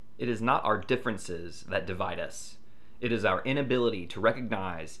It is not our differences that divide us. It is our inability to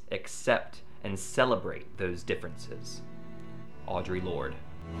recognize, accept, and celebrate those differences. Audre Lorde.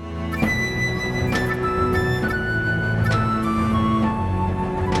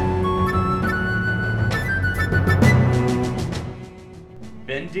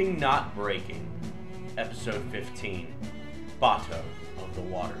 Bending Not Breaking, Episode 15, Bato of the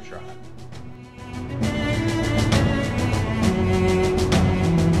Water Tribe.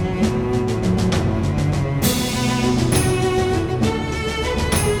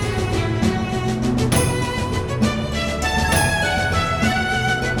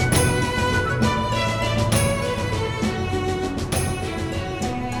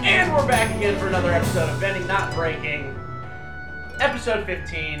 And we're back again for another episode of Bending Not Breaking, Episode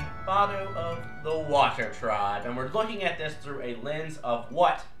 15, Bato of the Water Tribe. And we're looking at this through a lens of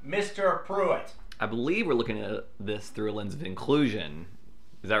what, Mr. Pruitt? I believe we're looking at this through a lens of inclusion.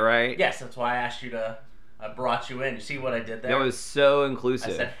 Is that right? Yes, that's why I asked you to... I brought you in. You see what I did there? That was so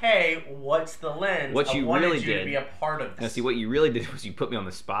inclusive. I said, hey, what's the lens? What you wanted really you did to be a part of this. Now, see, what you really did was you put me on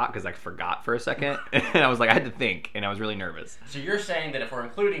the spot because I forgot for a second. And I was like, I had to think, and I was really nervous. So you're saying that if we're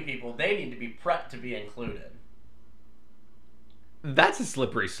including people, they need to be prepped to be included. That's a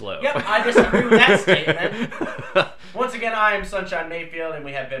slippery slope. Yep, I disagree with that statement. Once again, I am Sunshine Mayfield, and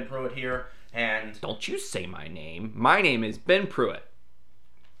we have Ben Pruitt here, and... Don't you say my name. My name is Ben Pruitt.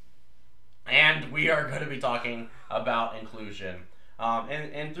 And we are going to be talking about inclusion.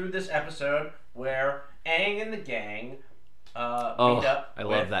 And through this episode, where Aang and the gang meet up. I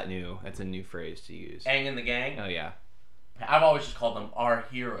love that that's a new phrase to use. Aang and the gang. Oh, yeah. I've always just called them our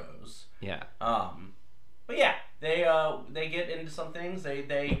heroes. Yeah. But yeah, they get into some things.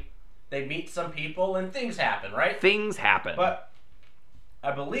 They meet some people, and things happen, right? Things happen. But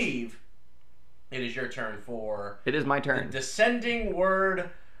I believe it is your turn for... It is my turn. The descending word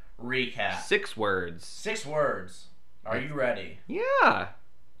recap. 6 words. 6 words. Are you ready? Yeah. All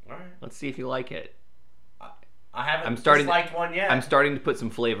right. Let's see if you like it. I haven't disliked one yet. I'm starting to put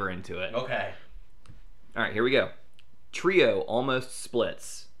some flavor into it. Okay. All right, here we go. Trio almost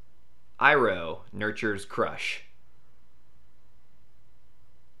splits. Iroh nurtures crush.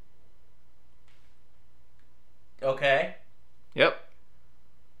 Okay. Yep.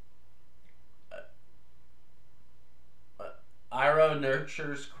 Iroh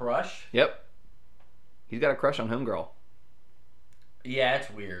nurtures crush? Yep. He's got a crush on Homegirl. Yeah,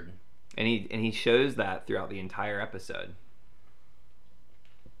 it's weird. And he shows that throughout the entire episode.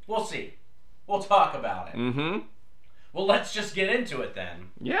 We'll see. We'll talk about it. Mm-hmm. Well, let's just get into it then.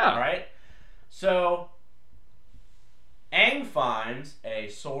 Yeah. All right? So, Aang finds a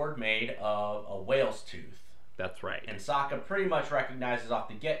sword made of a whale's tooth. That's right. And Sokka pretty much recognizes off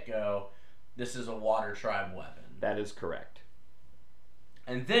the get-go, this is a Water Tribe weapon. That is correct.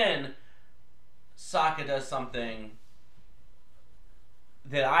 And then, Sokka does something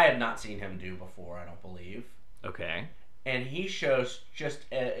that I have not seen him do before, I don't believe. Okay. And he shows just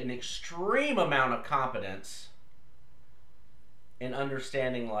an extreme amount of competence in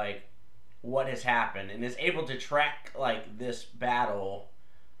understanding, like, what has happened, and is able to track, like, this battle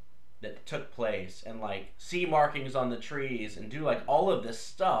that took place, and, like, see markings on the trees, and do, like, all of this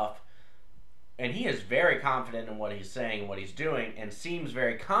stuff. And he is very confident in what he's saying and what he's doing, and seems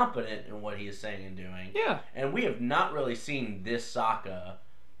very competent in what he is saying and doing. Yeah. And we have not really seen this Sokka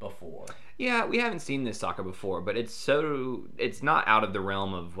before. Yeah, we haven't seen this Sokka before, but it's not out of the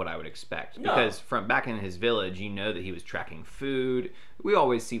realm of what I would expect. No. Because from back in his village, you know that he was tracking food. We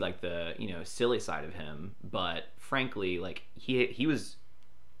always see, like, the, silly side of him, but frankly, like, he was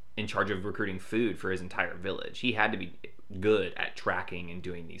in charge of recruiting food for his entire village. He had to be good at tracking and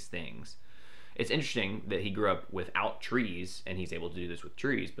doing these things. It's interesting that he grew up without trees, and he's able to do this with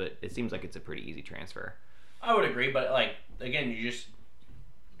trees, but it seems like it's a pretty easy transfer. I would agree, but, like, again,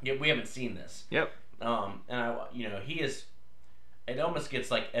 we haven't seen this. Yep. And he is, it almost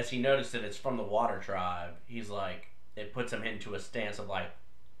gets, like, as he noticed that it's from the Water Tribe, he's like, it puts him into a stance of, like,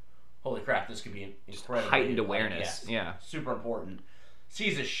 holy crap, this could be incredible. Heightened awareness. Yeah. Super important.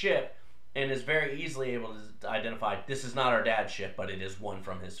 Sees a ship and is very easily able to identify, this is not our dad's ship, but it is one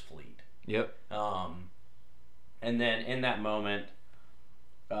from his fleet. Yep. And then in that moment,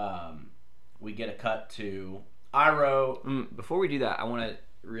 we get a cut to Iroh. Before we do that, I want to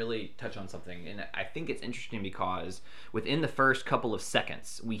really touch on something, and I think it's interesting because within the first couple of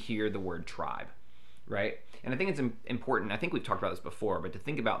seconds, we hear the word tribe, right? And I think it's important, I think we've talked about this before, but to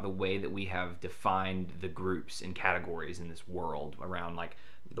think about the way that we have defined the groups and categories in this world around, like,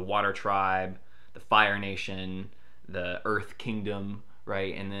 the Water Tribe, the Fire Nation, the Earth Kingdom,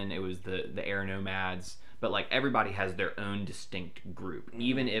 right? And then it was the Air Nomads. but like everybody has their own distinct group,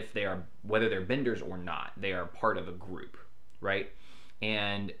 even if they are, whether they're benders or not, they are part of a group, right?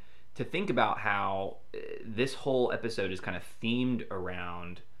 And to think about how this whole episode is kind of themed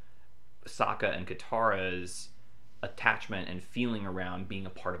around Sokka and Katara's attachment and feeling around being a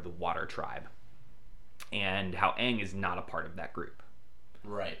part of the water tribe, and how Aang is not a part of that group,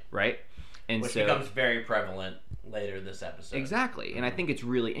 right? And which so becomes very prevalent later this episode. Exactly. And I think it's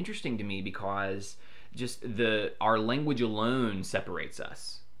really interesting to me because just our language alone separates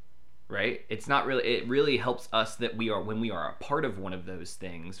us, right? It's not really, it really helps us that when we are a part of one of those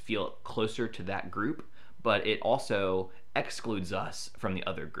things, feel closer to that group, but it also excludes us from the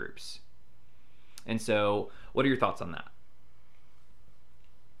other groups. And so what are your thoughts on that?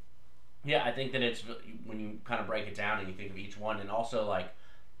 Yeah, I think that it's, when you kind of break it down and you think of each one, and also like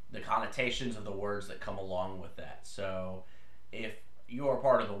the connotations of the words that come along with that. So if you are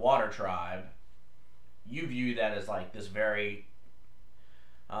part of the water tribe, you view that as like this very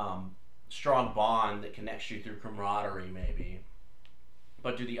strong bond that connects you through camaraderie, maybe.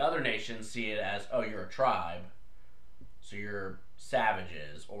 But do the other nations see it as, oh, you're a tribe, so you're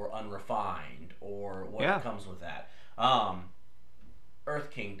savages or unrefined or what comes with that?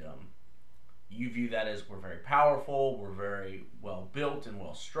 Earth Kingdom, you view that as, we're very powerful, we're very well built and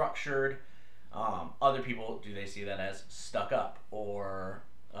well structured. Other people, do they see that as stuck up or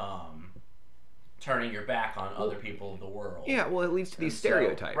turning your back on other people of the world? Yeah, well, it leads to these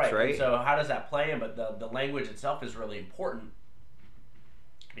stereotypes, right? And so how does that play in? But the language itself is really important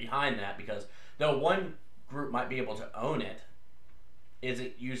behind that, because though one group might be able to own it, is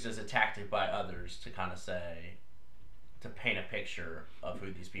it used as a tactic by others to kind of say, to paint a picture of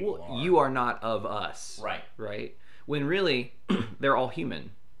who these people are? You are not of us. Right. When really, they're all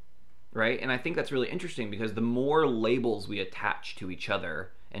human, right? And I think that's really interesting, because the more labels we attach to each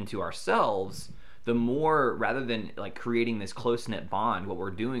other and to ourselves, the more, rather than like creating this close-knit bond, what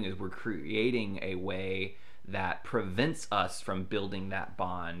we're doing is we're creating a way that prevents us from building that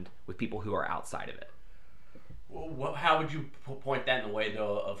bond with people who are outside of it. Well, how would you point that in the way,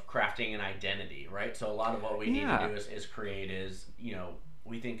 though, of crafting an identity, right? So a lot of what we need to do is create is,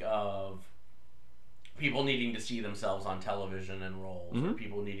 we think of people needing to see themselves on television and roles, or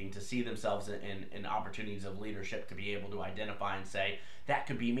people needing to see themselves in opportunities of leadership to be able to identify and say, that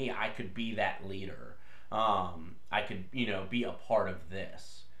could be me, I could be that leader. I could, be a part of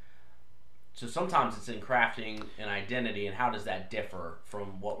this. So sometimes it's in crafting an identity, and how does that differ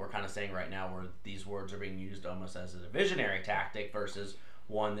from what we're kind of saying right now, where these words are being used almost as a visionary tactic versus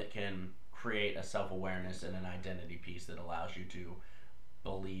one that can create a self-awareness and an identity piece that allows you to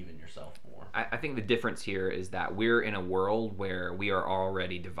believe in yourself more? I think the difference here is that we're in a world where we are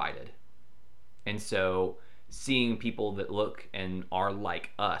already divided. And so seeing people that look and are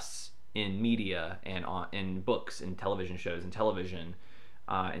like us in media and in books and television shows and television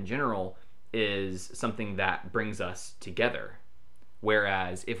in general is something that brings us together.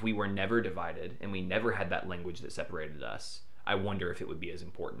 Whereas if we were never divided and we never had that language that separated us, I wonder if it would be as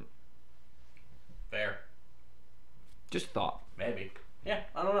important. Fair. Just thought. Maybe. Yeah,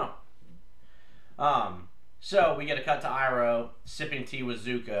 I don't know. So we get a cut to Iroh sipping tea with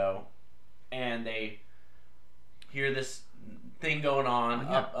Zuko, and they hear this thing going on.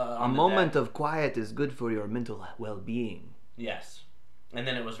 On a moment of quiet is good for your mental well-being. Yes. And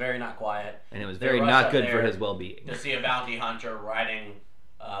then it was very not quiet. And it was very not good for his well-being. To see a bounty hunter riding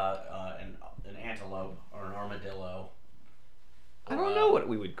an antelope or an armadillo. I don't know what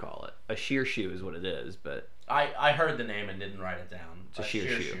we would call it. A sheer shoe is what it is, but... I heard the name and didn't write it down. It's a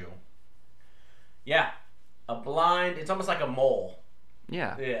sheer shoe. Yeah. A blind... It's almost like a mole.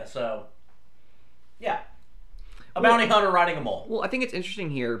 Yeah. Yeah, so... Yeah. A bounty hunter riding a mole. Well, I think it's interesting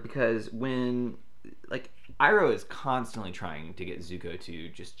here because when... Iroh is constantly trying to get Zuko to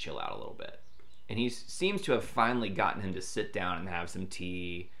just chill out a little bit. And he seems to have finally gotten him to sit down and have some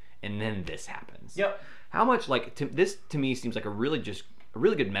tea, and then this happens. Yep. How much, this to me seems like a really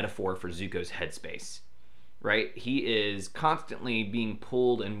good metaphor for Zuko's headspace, right? He is constantly being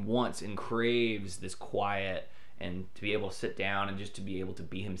pulled and wants and craves this quiet and to be able to sit down and just to be able to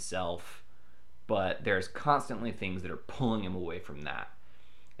be himself. But there's constantly things that are pulling him away from that.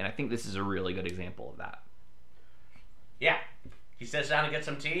 And I think this is a really good example of that. Yeah. He sits down and gets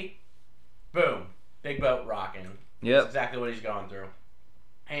some tea. Boom. Big boat rocking. Yep. That's exactly what he's going through.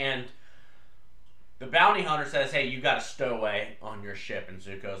 And the bounty hunter says, hey, you got a stowaway on your ship. And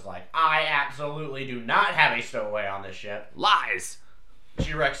Zuko's like, I absolutely do not have a stowaway on this ship. Lies!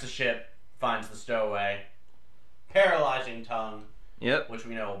 She wrecks the ship, finds the stowaway. Paralyzing tongue. Yep. Which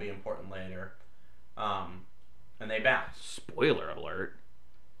we know will be important later. And they bounce. Spoiler alert.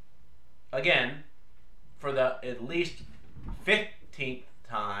 Again, for the at least 15th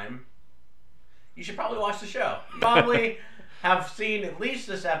time, you should probably watch the show. You probably have seen at least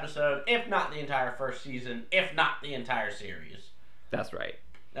this episode, if not the entire first season, if not the entire series. That's right.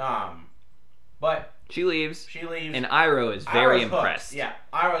 But she leaves, and Iroh is very Iroh's impressed. Hooked. Yeah,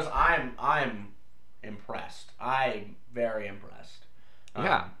 Iroh's. I'm impressed. I'm very impressed.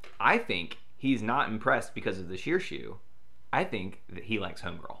 Yeah, I think he's not impressed because of the Shearshu. I think that he likes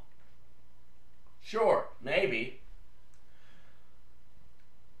Homegirl. Sure, maybe.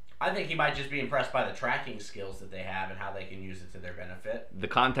 I think he might just be impressed by the tracking skills that they have and how they can use it to their benefit. The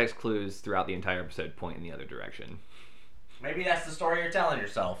context clues throughout the entire episode point in the other direction. Maybe that's the story you're telling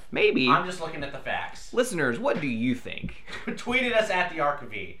yourself. Maybe. I'm just looking at the facts. Listeners, what do you think? Tweet at us at the Arc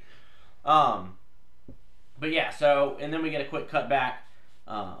of E. But yeah, so, and then we get a quick cut back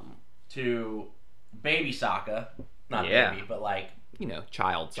to baby Sokka. Not baby, but like... You know,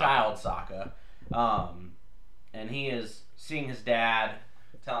 child Sokka. Child Sokka. And he is seeing his dad,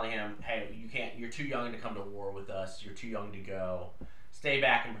 telling him, hey, you're too young to come to war with us. You're too young to go. Stay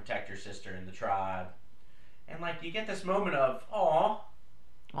back and protect your sister and the tribe. And, like, you get this moment of, aw,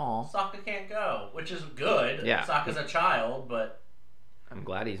 Sokka can't go, which is good. Yeah. Sokka's a child, but... I'm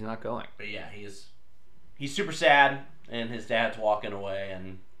glad he's not going. But, yeah, he's super sad, and his dad's walking away,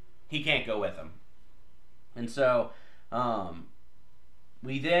 and he can't go with him. And so, they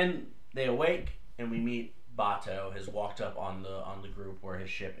awake, and we meet Bato has walked up on the group where his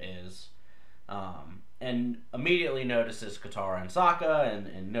ship is. And immediately notices Katara and Sokka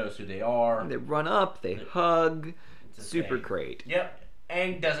and knows who they are. They run up, they hug. Super great. Yep.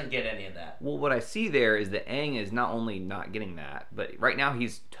 Aang doesn't get any of that. Well, what I see there is that Aang is not only not getting that, but right now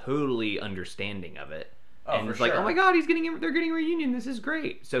he's totally understanding of it. Oh, and it's like, oh my god, they're getting a reunion. This is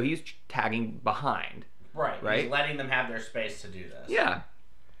great. So he's tagging behind. Right. He's letting them have their space to do this. Yeah.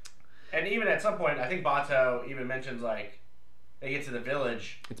 And even at some point, I think Bato even mentions, like, they get to the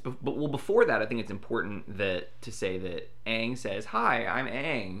village. Before that, I think it's important to say that Aang says, hi, I'm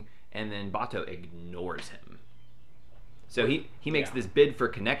Aang, and then Bato ignores him. So he makes this bid for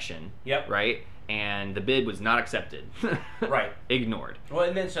connection, right? And the bid was not accepted. Right. Ignored. Well,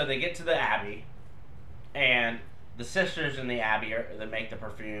 and then so they get to the Abbey, and the sisters in the Abbey that make the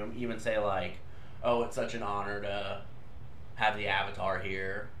perfume even say, like, oh, it's such an honor to have the Avatar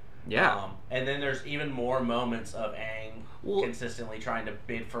here. Yeah. And then there's even more moments of Aang consistently trying to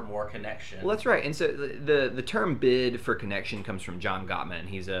bid for more connection. Well, that's right. And so the term bid for connection comes from John Gottman.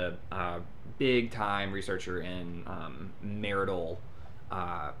 He's a big-time researcher in marital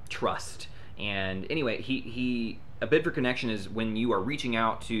trust. And anyway, a bid for connection is when you are reaching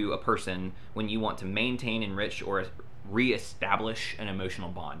out to a person when you want to maintain, enrich, or reestablish an emotional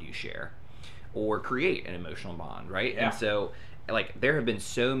bond you share. Or create an emotional bond, right? Yeah. And so... like, there have been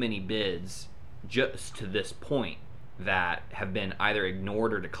so many bids just to this point that have been either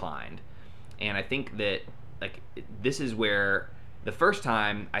ignored or declined. And I think that, like, this is where the first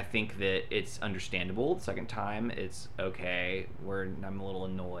time I think that it's understandable. The second time it's okay. I'm a little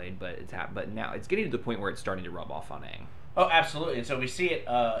annoyed, but now it's getting to the point where it's starting to rub off on Aang. Oh, absolutely. And so we see it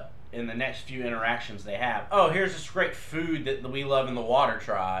in the next few interactions they have. Oh, here's this great food that we love in the Water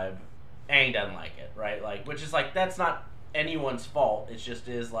Tribe. Aang doesn't like it, right? Like, which is like, that's not anyone's fault. It just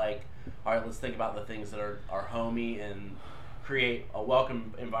is like, all right, let's think about the things that are homey and create a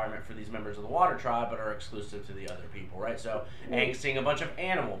welcome environment for these members of the Water Tribe, but are exclusive to the other people, right? So Aang's seeing a bunch of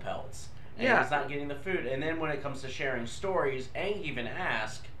animal pelts, and he's not getting the food. And then when it comes to sharing stories, Aang even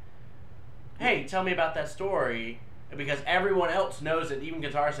asks, hey, tell me about that story, because everyone else knows it. Even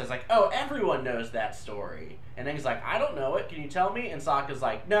Katara says, like, oh, everyone knows that story. And Aang's like, I don't know it. Can you tell me? And Sokka's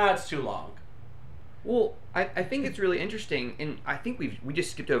like, no, it's too long. Well, I think it's really interesting, and I think we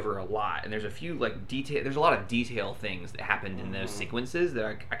just skipped over a lot, and there's a few, like, there's a lot of detail things that happened in those sequences that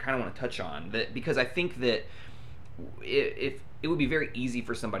I kind of want to touch on, because I think that if it would be very easy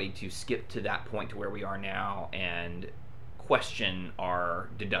for somebody to skip to that point to where we are now and question our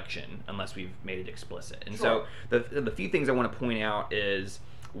deduction unless we've made it explicit. And so the few things I want to point out is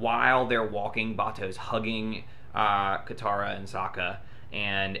while they're walking, Bato's hugging Katara and Sokka,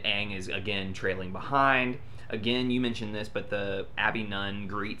 and Aang is again trailing behind. Again, you mentioned this, but the Abbey nun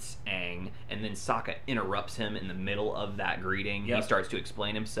greets Aang, and then Sokka interrupts him in the middle of that greeting. He starts to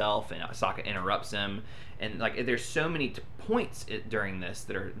explain himself, and Sokka interrupts him. And like, there's so many points during this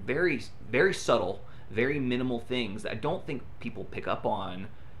that are very, very subtle, very minimal things that I don't think people pick up on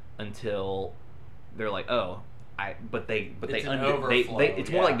until they're like, oh,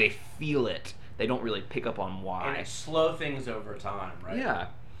 it's more like they feel it. They don't really pick up on why. And it slow things over time, right? Yeah.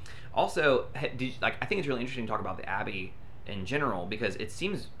 Also, I think it's really interesting to talk about the Abbey in general, because it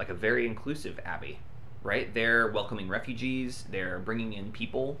seems like a very inclusive Abbey. right? They're welcoming refugees. They're bringing in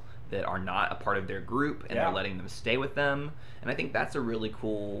people that are not a part of their group, and they're letting them stay with them. And I think that's a really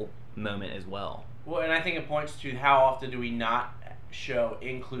cool moment as well. Well, and I think it points to how often do we not show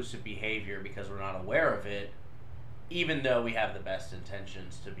inclusive behavior because we're not aware of it, even though we have the best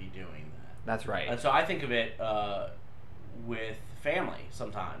intentions to be doing that. That's right. And so I think of it with family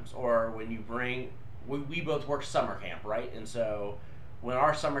sometimes, or when you bring, we both work summer camp, right? And so when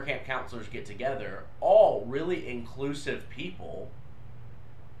our summer camp counselors get together, all really inclusive people,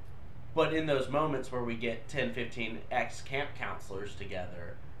 but in those moments where we get 10, 15 ex-camp counselors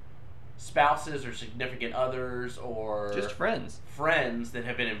together, spouses or significant others or just friends that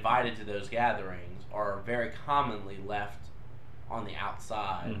have been invited to those gatherings are very commonly left on the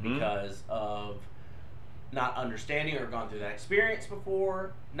outside because of not understanding or gone through that experience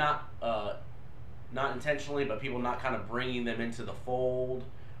before, not intentionally, but people not kind of bringing them into the fold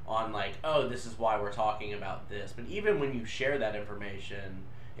on like, oh, this is why we're talking about this. But even when you share that information,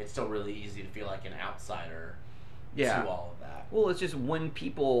 it's still really easy to feel like an outsider to all of that. Well, it's just when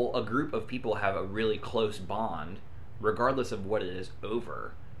a group of people have a really close bond, regardless of what it is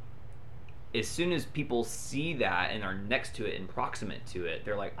over, as soon as people see that and are next to it and proximate to it,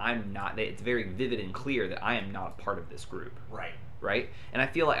 they're like, it's very vivid and clear that I am not a part of this group. Right? And I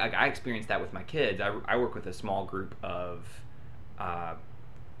feel like I experienced that with my kids. I work with a small group of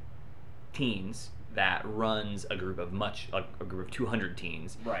teens that runs a group of a group of 200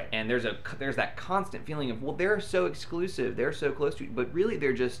 teens. Right. And there's that constant feeling of, well, they're so exclusive, they're so close to you, but really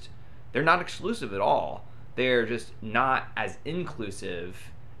they're not exclusive at all. They're just not as inclusive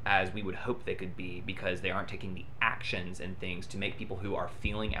as we would hope they could be because they aren't taking the actions and things to make people who are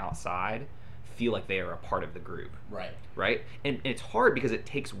feeling outside feel like they are a part of the group. Right? And it's hard because it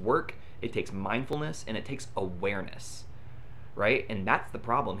takes work, it takes mindfulness, and it takes awareness. Right? And that's the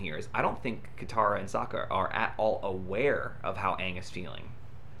problem here is I don't think Katara and Sokka are at all aware of how Aang is feeling.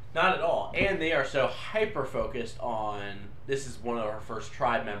 Not at all. And they are so hyper-focused on, this is one of our first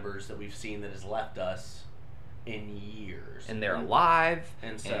tribe members that we've seen that has left us in years. And they're alive.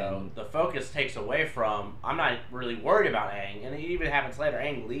 And so the focus takes away from, I'm not really worried about Aang. And it even happens later.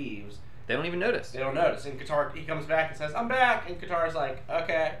 Aang leaves. They don't even notice. They don't notice. And Katara, he comes back and says, I'm back. And Katara's like,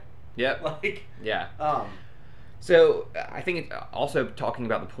 okay. Yep. Yeah. So I think it's also talking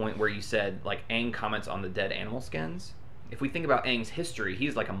about the point where you said, like, Aang comments on the dead animal skins. If we think about Aang's history,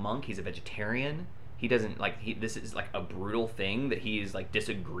 he's like a monk. He's a vegetarian. He doesn't, this is like a brutal thing that he's,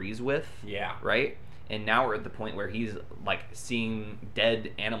 disagrees with. Yeah. Right? And now we're at the point where he's, seeing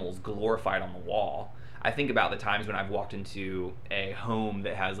dead animals glorified on the wall. I think about the times when I've walked into a home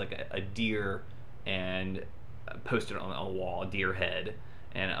that has, a deer and posted on a wall, a deer head,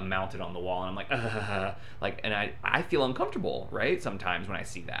 and mounted on the wall, and I'm like, and I feel uncomfortable, right? Sometimes when I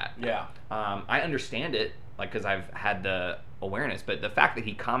see that. Yeah. I understand it, because I've had the awareness, but the fact that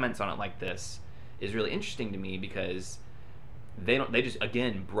he comments on it like this is really interesting to me because they just,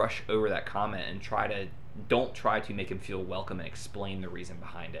 again, brush over that comment and don't try to make him feel welcome and explain the reason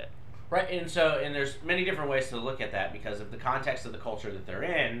behind it. Right, and there's many different ways to look at that because of the context of the culture that they're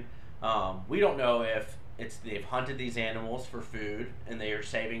in. We don't know if they've hunted these animals for food and they are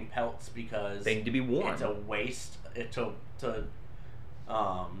saving pelts because they need to be warm. It's a waste to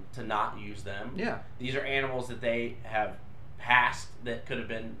not use them. Yeah, these are animals that they have passed that could have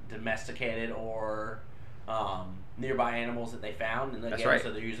been domesticated or nearby animals that they found, and again, that's right.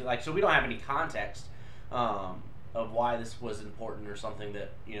 So they're using so we don't have any context of why this was important or something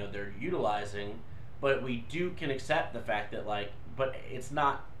that they're utilizing, but we can accept the fact that but it's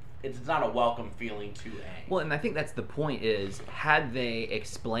not a welcome feeling to Aang. Well, and I think that's the point is, had they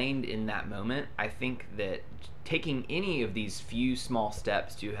explained in that moment, I think that taking any of these few small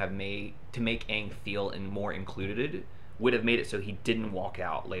steps to make Aang feel more included would have made it so he didn't walk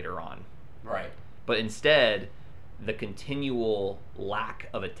out later on. Right. But instead, the continual lack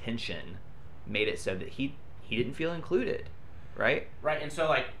of attention made it so that he didn't feel included. Right? Right, and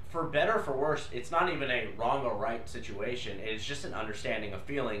so, for better or for worse, it's not even a wrong or right situation. It's just an understanding of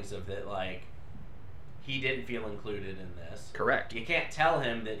feelings of that, he didn't feel included in this. Correct. You can't tell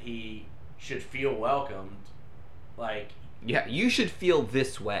him that he should feel welcomed. Yeah, you should feel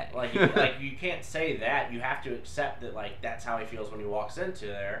this way. You can't say that. You have to accept that, that's how he feels when he walks into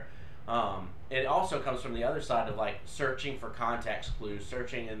there. It also comes from the other side of, searching for context clues,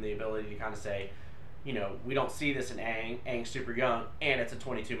 searching in the ability to kind of say, we don't see this in Aang. Aang's super young, and it's a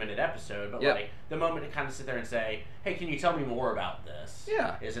 22-minute episode. But the moment to kind of sit there and say, "Hey, can you tell me more about this?"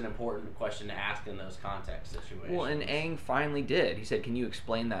 Yeah, is an important question to ask in those context situations. Well, and Aang finally did. He said, "Can you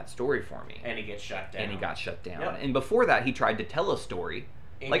explain that story for me?" And he gets shut down. Yep. And before that, he tried to tell a story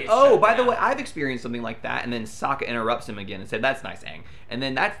Like, gets oh, shut by the down. way, I've experienced something like that, and then Sokka interrupts him again and said, "That's nice, Aang." And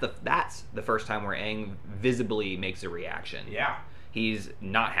then that's the first time where Aang visibly makes a reaction. Yeah. He's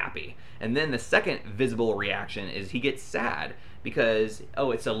not happy. And then the second visible reaction is he gets sad because,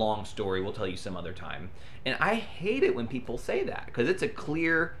 oh, it's a long story, we'll tell you some other time. And I hate it when people say that because it's a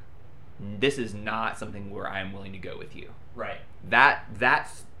clear, this is not something where I am willing to go with you. Right. That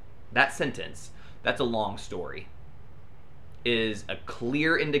sentence, that's a long story, is a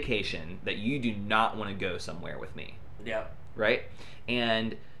clear indication that you do not want to go somewhere with me. Yep. Right?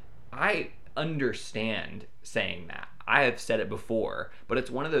 And I understand saying that. I have said it before, but it's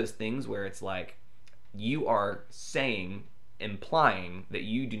one of those things where it's like you are implying that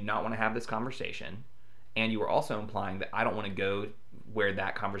you do not want to have this conversation, and you are also implying that I don't want to go where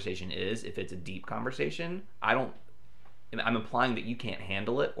that conversation is if it's a deep conversation. I'm implying that you can't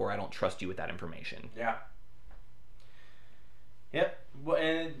handle it, or I don't trust you with that information. Yeah. Yep. Well,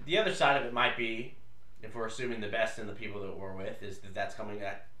 and the other side of it might be, if we're assuming the best in the people that we're with, is that's coming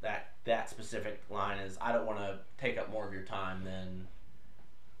that specific line is, I don't want to take up more of your time than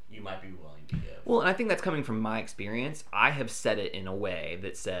you might be willing to give. Well, and I think that's coming from my experience. I have said it in a way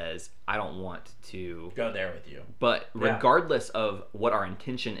that says I don't want to go there with you. But regardless of what our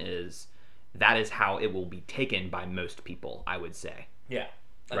intention is, that is how it will be taken by most people, I would say. Yeah.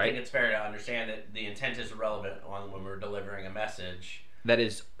 I think it's fair to understand that the intent is irrelevant when we're delivering a message. That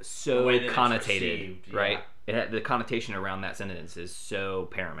is so connotated, received, right? The connotation around that sentence is so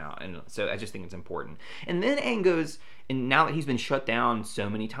paramount, and so I just think it's important. And then Aang goes, and now that he's been shut down so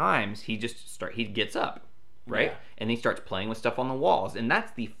many times, he gets up, right? Yeah. And he starts playing with stuff on the walls, and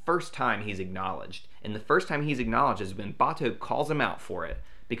that's the first time he's acknowledged. And the first time he's acknowledged is when Bato calls him out for it,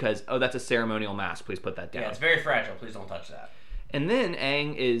 because, oh, that's a ceremonial mask, please put that down. Yeah, it's very fragile, please don't touch that. And then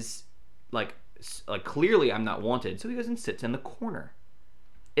Aang is like clearly I'm not wanted, so he goes and sits in the corner.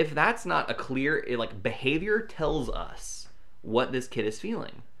 If that's not a clear, behavior tells us what this kid is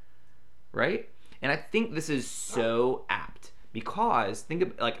feeling, right? And I think this is so apt because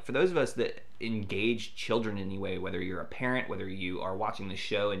for those of us that engage children in any way, whether you're a parent, whether you are watching the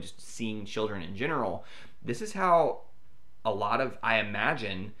show and just seeing children in general, this is how a lot of, I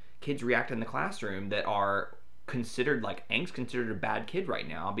imagine, kids react in the classroom that are considered, like Aang's considered a bad kid right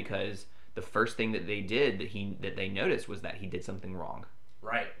now because the first thing that they did that they noticed was that he did something wrong.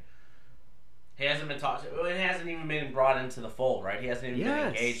 Right. He hasn't been taught. It hasn't even been brought into the fold, right? He hasn't even been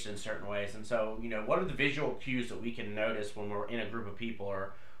engaged in certain ways. And so, what are the visual cues that we can notice when we're in a group of people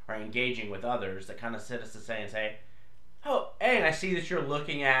or are engaging with others that kind of set us to say, oh, Aang, I see that you're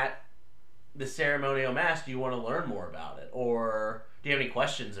looking at the ceremonial mask. Do you want to learn more about it? Or do you have any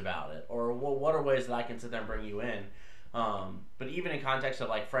questions about it? Or what are ways that I can sit there and bring you in? But even in context of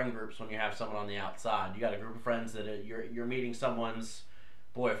like friend groups, when you have someone on the outside, you got a group of friends that you're meeting someone's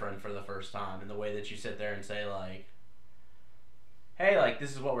boyfriend for the first time, and the way that you sit there and say like, hey, like,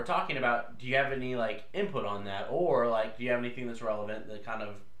 this is what we're talking about, do you have any like input on that, or like, do you have anything that's relevant that kind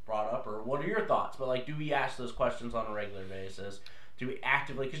of brought up, or what are your thoughts? But like, do we ask those questions on a regular basis? Do we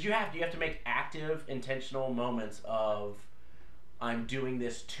actively, because you have to make active intentional moments of, I'm doing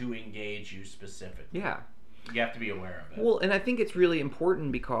this to engage you specifically. Yeah, you have to be aware of it. Well, and I think it's really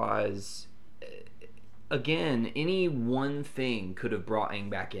important because again, any one thing could have brought Aang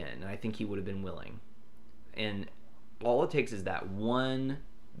back in, and I think he would have been willing. And all it takes is that one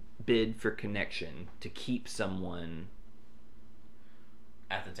bid for connection to keep someone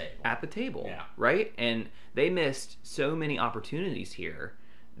at the table. Yeah. Right? And they missed so many opportunities here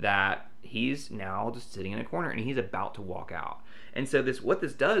that he's now just sitting in a corner and he's about to walk out. And so what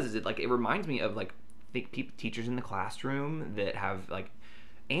this does is it reminds me of teachers in the classroom that have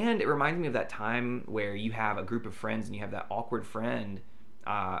and it reminds me of that time where you have a group of friends and you have that awkward friend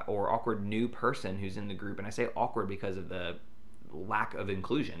or awkward new person who's in the group. And I say awkward because of the lack of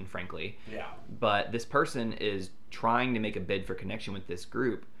inclusion, frankly. Yeah. But this person is trying to make a bid for connection with this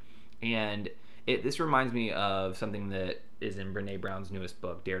group. And this reminds me of something that is in Brené Brown's newest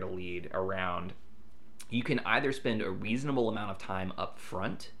book, Dare to Lead, around you can either spend a reasonable amount of time up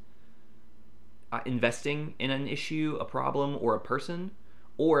front investing in an issue, a problem, or a person,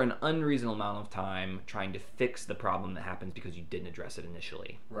 or an unreasonable amount of time trying to fix the problem that happens because you didn't address it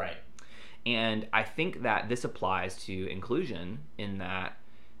initially. Right. And I think that this applies to inclusion in that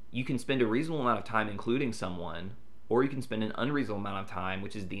you can spend a reasonable amount of time including someone, or you can spend an unreasonable amount of time,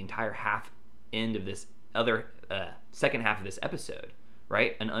 which is the entire end of this other second half of this episode,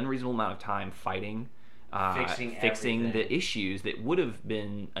 right? An unreasonable amount of time fighting, fixing the issues that would have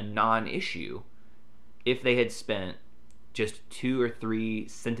been a non-issue if they had spent just 2 or 3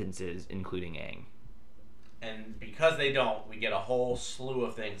 sentences including Aang. And because they don't, we get a whole slew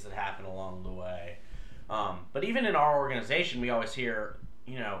of things that happen along the way. But even in our organization, we always hear,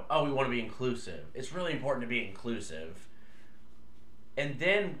 oh, we want to be inclusive. It's really important to be inclusive. And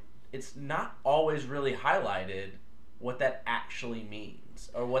then it's not always really highlighted what that actually means,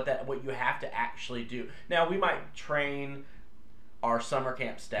 or what you have to actually do. Now, we might train our summer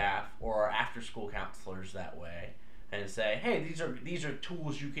camp staff or our after-school counselors that way and say, hey, these are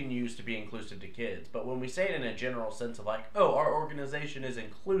tools you can use to be inclusive to kids. But when we say it in a general sense of like, oh, our organization is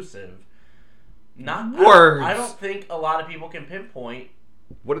inclusive, not words. I don't think a lot of people can pinpoint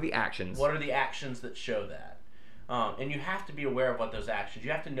what are the actions. What are the actions that show that? And you have to be aware of what those actions.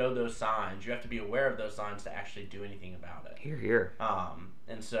 You have to know those signs. You have to be aware of those signs to actually do anything about it. Hear, hear.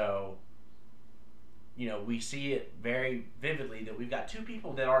 And so, we see it very vividly that we've got two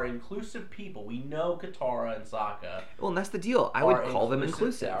people that are inclusive people. We know Katara and Sokka. Well, and that's the deal. I would call them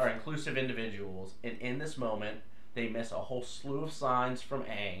inclusive. Are inclusive individuals. And in this moment, they miss a whole slew of signs from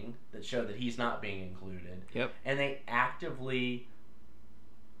Aang that show that he's not being included. Yep. And they actively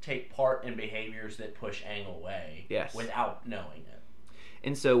take part in behaviors that push Aang away. Yes. Without knowing it.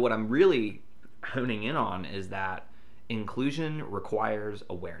 And so what I'm really honing in on is that inclusion requires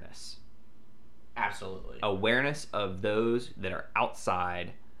awareness. Absolutely. Awareness of those that are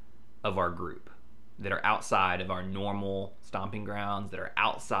outside of our group, that are outside of our normal stomping grounds, that are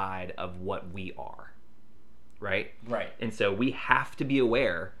outside of what we are. Right? Right. And so we have to be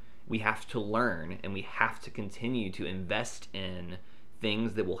aware, we have to learn, and we have to continue to invest in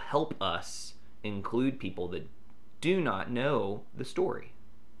things that will help us include people that do not know the story.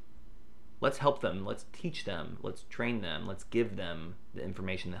 Let's help them. Let's teach them. Let's train them. Let's give them the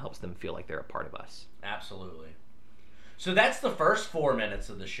information that helps them feel like they're a part of us. Absolutely. So that's the first 4 minutes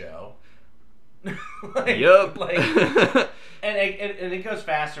of the show. Yep. And it goes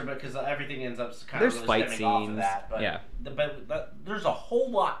faster because everything ends up kind There's of really fight stemming scenes. off of that. But, yeah. But there's a whole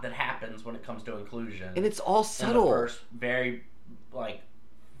lot that happens when it comes to inclusion. And it's all subtle. In the first very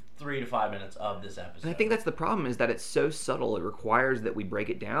 3 to 5 minutes of this episode. And I think that's the problem, is that it's so subtle. It requires that we break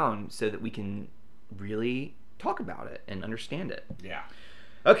it down so that we can really talk about it and understand it. Yeah.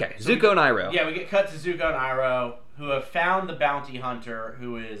 Okay, so Zuko and Iroh. Yeah, we get cut to Zuko and Iroh, who have found the bounty hunter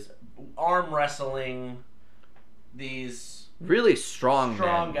who is arm wrestling these really strong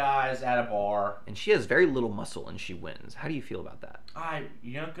men. Guys at a bar. And she has very little muscle and she wins. How do you feel about that?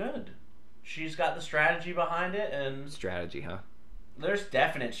 Good. She's got the strategy behind it, and strategy, huh? There's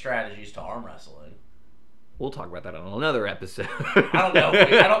definite strategies to arm wrestling. We'll talk about that on another episode. I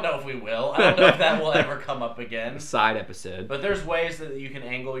don't know if we will. I don't know if that will ever come up again. Side episode. But there's ways that you can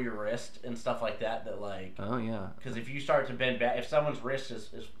angle your wrist and stuff like that. Oh yeah. Because if you start to bend back, if someone's wrist is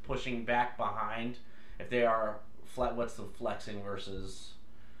pushing back behind, if they are what's the flexing versus?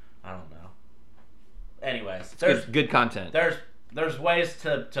 I don't know. Anyways, there's good content. There's ways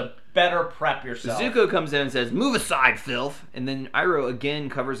to better prep yourself. Zuko comes in and says, "Move aside, filth." And then Iroh again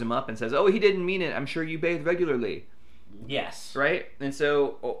covers him up and says, "Oh, he didn't mean it. I'm sure you bathe regularly." Yes. Right? And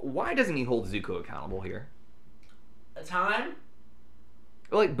so, why doesn't he hold Zuko accountable here? A time?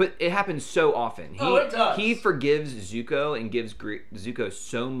 But it happens so often. It does. He forgives Zuko and gives Zuko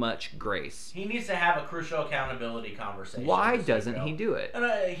so much grace. He needs to have a crucial accountability conversation. Why doesn't he do it?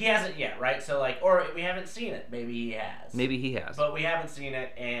 He hasn't yet, right? So, or we haven't seen it. Maybe he has. But we haven't seen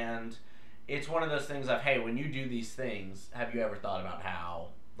it, and it's one of those things of, hey, when you do these things, have you ever thought about how,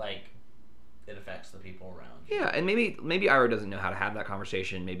 it affects the people around you? Yeah, and maybe Iroh doesn't know how to have that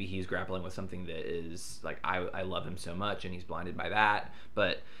conversation. Maybe he's grappling with something that is I love him so much and he's blinded by that.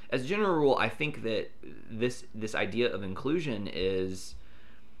 But as a general rule, I think that this idea of inclusion is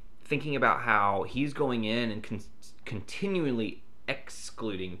thinking about how he's going in and continually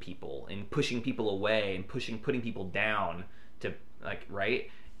excluding people and pushing people away and putting people down to right?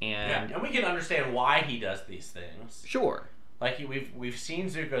 And we can understand why he does these things. Sure. We've seen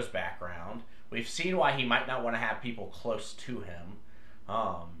Zuko's background. We've seen why he might not want to have people close to him.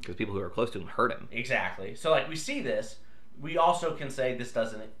 Because people who are close to him hurt him. Exactly. So, we see this. We also can say this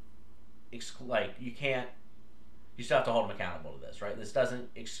doesn't... you can't... You still have to hold him accountable to this, right? This doesn't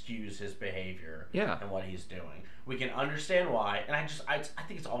excuse his behavior and what he's doing. We can understand why. And I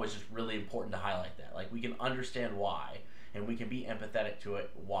think it's always just really important to highlight that. We can understand why. And we can be empathetic to it,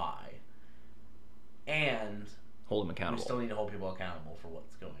 why. And... hold them accountable. We still need to hold people accountable for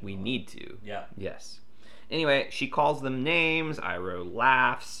what's going on. We need to. Yeah. Yes. Anyway, she calls them names. Iroh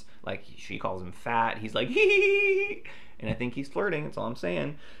laughs. She calls him fat. He's like, hee. And I think he's flirting. That's all I'm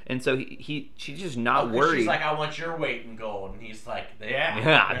saying. And so she's just not worried. She's like, I want your weight in gold. And he's like,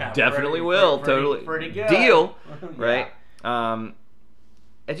 yeah definitely will. Pretty good. Deal. Right?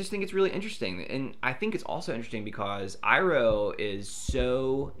 And I just think it's really interesting. And I think it's also interesting because Iroh is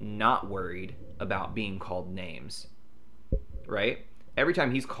so not worried about being called names, right? Every time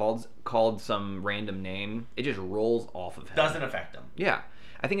he's called some random name, it just rolls off of him. Doesn't affect him. Yeah.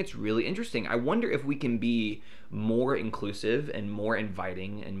 I think it's really interesting. I wonder if we can be more inclusive and more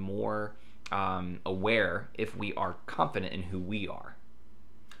inviting and more aware if we are confident in who we are.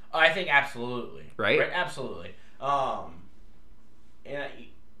 I think absolutely. Right? Absolutely. And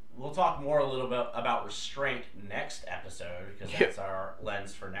we'll talk more a little bit about restraint next episode because that's our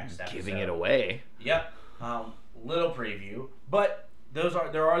lens for next episode. Giving it away. Yep. Little preview, but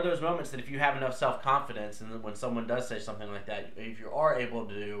there are those moments that if you have enough self-confidence, and then when someone does say something like that, if you are able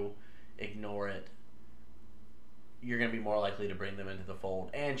to ignore it, you're going to be more likely to bring them into the fold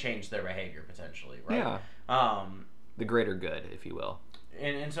and change their behavior potentially, right? Yeah. The greater good, if you will.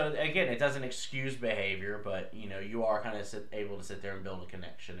 And so again, it doesn't excuse behavior, but you are kind of able to sit there and build a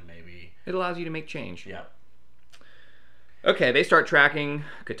connection, and maybe it allows you to make change. Yeah. Okay, they start tracking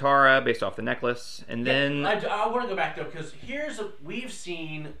Katara based off the necklace, and then I want to go back though because we've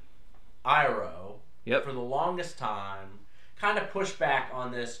seen Iroh for the longest time kind of push back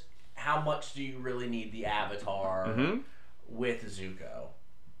on this. How much do you really need the Avatar with Zuko?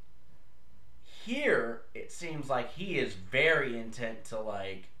 Here, it seems like he is very intent to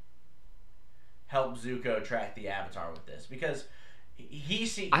help Zuko track the Avatar with this because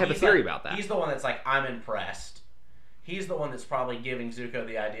I have a theory about that. He's the one that's like, I'm impressed. He's the one that's probably giving Zuko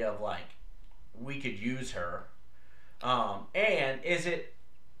the idea of we could use her. And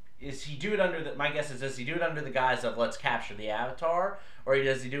does he do it under my guess is, does he do it under the guise of let's capture the Avatar, or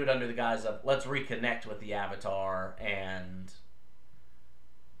does he do it under the guise of let's reconnect with the Avatar and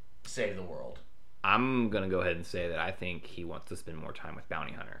save the world? I'm going to go ahead and say that I think he wants to spend more time with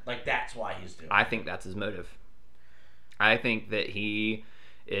Bounty Hunter. That's why he's doing it. I think that's his motive. I think that he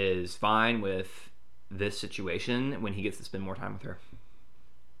is fine with this situation when he gets to spend more time with her.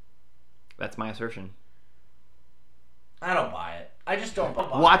 That's my assertion. I don't buy it. I just don't buy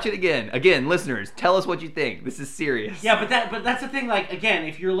it. Watch it again. Again, listeners, tell us what you think. This is serious. Yeah, but that's the thing. Again,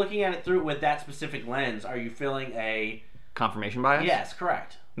 if you're looking at it through with that specific lens, are you feeling a confirmation bias? Yes,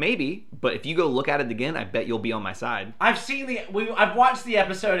 correct. Maybe, but if you go look at it again, I bet you'll be on my side. I've watched the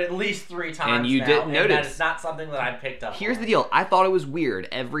episode at least 3 times and you didn't notice. And that is not something that I picked up Here's on. the deal. I thought it was weird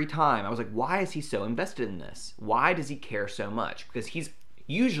every time. I was like, why is he so invested in this? Why does he care so much? Because he's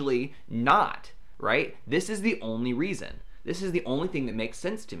usually not, right? This is the only reason. This is the only thing that makes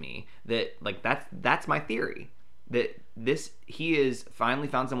sense to me. That's my theory. That he is finally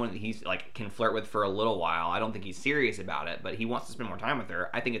found someone that he's can flirt with for a little while. I don't think he's serious about it, but he wants to spend more time with her.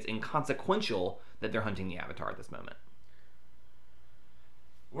 I think it's inconsequential that they're hunting the Avatar at this moment.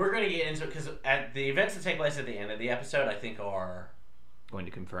 We're going to get into it because the events that take place at the end of the episode, I think, are going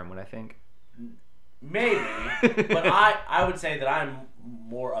to confirm what I think. Maybe, but I would say that I'm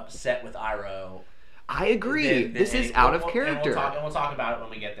more upset with Iroh. I agree. This is out of character. And we'll talk about it when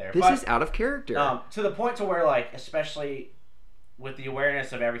we get there. This is out of character. To the point to where, especially with the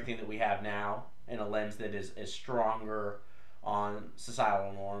awareness of everything that we have now, and a lens that is stronger on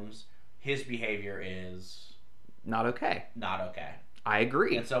societal norms, his behavior is not okay. Not okay. I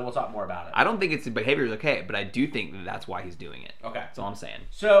agree. And so we'll talk more about it. I don't think its behavior is okay, but I do think that that's why he's doing it. Okay. That's all I'm saying.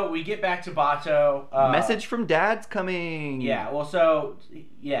 So we get back to Bato. Message from Dad's coming. Yeah, well, so,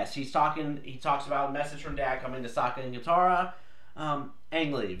 yes, he talks about a message from Dad coming to Sokka and Katara.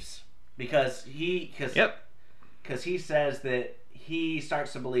 Aang leaves. Because he says that he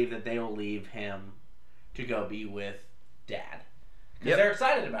starts to believe that they will leave him to go be with Dad. Because they're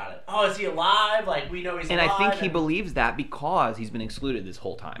excited about it. Oh, is he alive? We know he's alive. And I think he believes that because he's been excluded this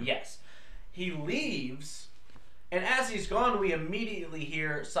whole time. Yes. He leaves, and as he's gone, we immediately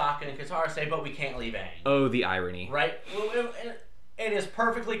hear Sokka and Katara say, but we can't leave Aang. Oh, the irony. Right? It is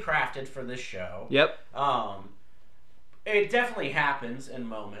perfectly crafted for this show. Yep. It definitely happens in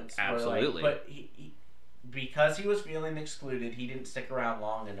moments. Absolutely. But because he was feeling excluded, he didn't stick around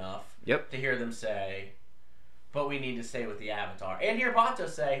long enough to hear them say, but we need to stay with the Avatar. And hear Bato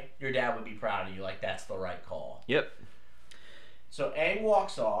say, your dad would be proud of you. That's the right call. Yep. So Aang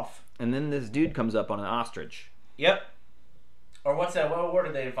walks off. And then this dude comes up on an ostrich. Yep. Or what's that? What word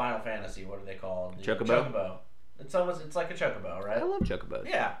are they in Final Fantasy? What are they called? Chocobo. Chocobo. It's like a chocobo, right? I love chocobos.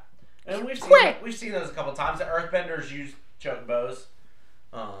 Yeah. And we've seen those a couple times. The Earthbenders used chocobos.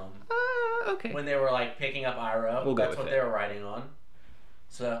 Okay. When they were picking up Iroh. That's what they were riding on.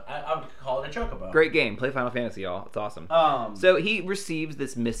 So I would call it a chocobo. Great game. Play Final Fantasy, y'all. It's awesome. So he receives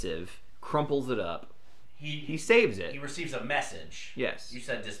this missive, crumples it up. He saves it. He receives a message. Yes. You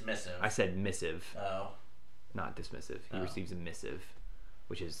said dismissive. I said missive. Oh. Not dismissive. He receives a missive.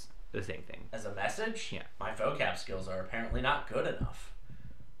 which is the same thing. As a message, Yeah. my vocab skills are apparently not good enough.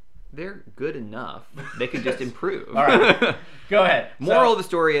 They're good enough. They could just improve. All right. Go ahead. Moral of the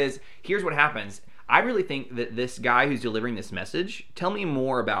story is, here's what happens. I really think that this guy who's delivering this message, tell me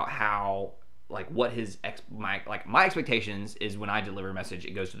more about how, like, what his my expectations is when I deliver a message,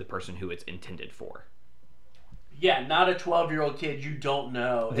 it goes to the person who it's intended for. Yeah, not a 12-year-old kid you don't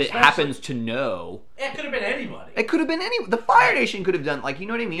know. That happens to know. It could have been anybody. It could have been any. The Fire Nation could have done, like, you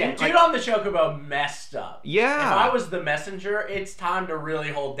know what I mean? Yeah, dude like, on the Chocobo messed up. Yeah. If I was the messenger, it's time to really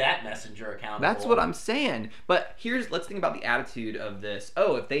hold that messenger accountable. That's what I'm saying. But let's think about the attitude of this.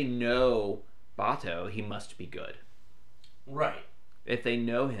 Oh, if they know Bato, he must be good. Right. If they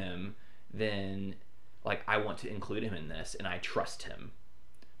know him, then, like, I want to include him in this, and I trust him.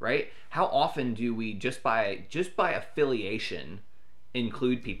 Right? How often do we just by affiliation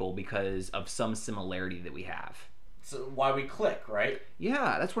include people because of some similarity that we have? So why we click, right?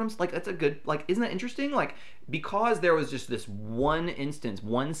 Yeah, that's what I'm like. That's a good, like, isn't that interesting? Like, because there was just this one instance,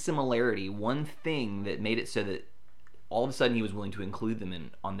 one similarity, one thing that made it so that all of a sudden he was willing to include them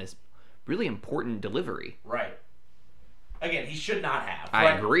on this really important delivery. Right. Again, he should not have.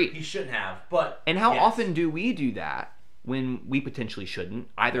 I agree. He shouldn't have. But and how often do we do that? When we potentially shouldn't.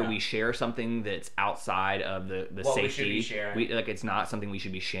 Either Yeah. we share something that's outside of the What safety. we should be sharing. Like, it's not something we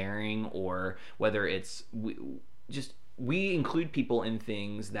should be sharing, or whether it's we include people in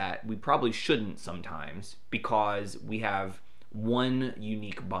things that we probably shouldn't sometimes because we have one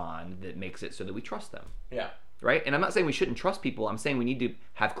unique bond that makes it so that we trust them. Yeah. Right? And I'm not saying we shouldn't trust people. I'm saying we need to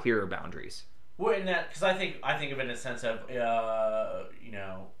have clearer boundaries. Well, in that, because I think of it in a sense of, you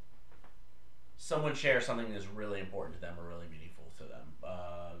know, someone shares something that's really important to them or really meaningful to them.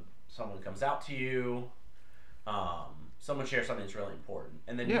 Someone comes out to you. Someone shares something that's really important,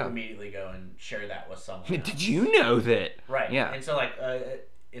 and then you immediately go and share that with someone else. Did you know that? Right. Yeah. And so, like,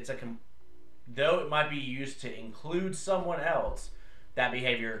 though it might be used to include someone else, that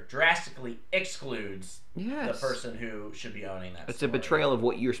behavior drastically excludes the person who should be owning that. It's story. a betrayal of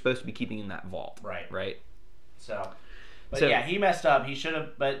what you're supposed to be keeping in that vault. Right. Right. But yeah, he messed up. He should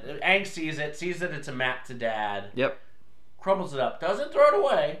have. But Aang sees that it's a map to Dad. Yep. Crumbles it up. Doesn't throw it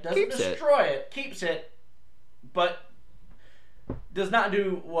away. Doesn't Keeps destroy it. Keeps it. But does not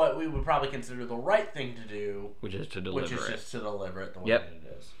do what we would probably consider the right thing to do. Which is to deliver it. Which is just to deliver it the way Yep. that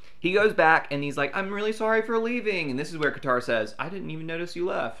it is. He goes back and he's like, I'm really sorry for leaving. And this is where Katara says, I didn't even notice you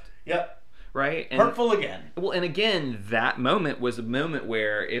left. Yep. Right? And, hurtful again. Well, and again, that moment was a moment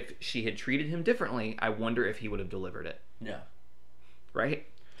where if she had treated him differently, I wonder if he would have delivered it. Yeah. Right?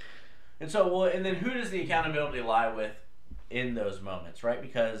 And so, and then who does the accountability lie with in those moments, right?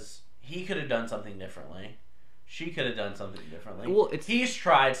 Because he could have done something differently. She could have done something differently. Well, he's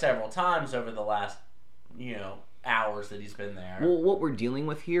tried several times over the last, hours that he's been there. Well, what we're dealing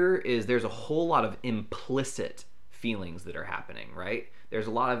with here is there's a whole lot of implicit feelings that are happening, right? There's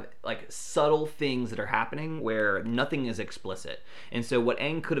a lot of, like, subtle things that are happening where nothing is explicit. And so what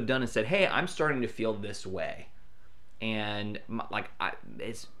Aang could have done is said, hey, I'm starting to feel this way. And,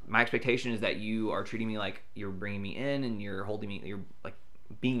 my expectation is that you are treating me like you're bringing me in and you're holding me, you're, like,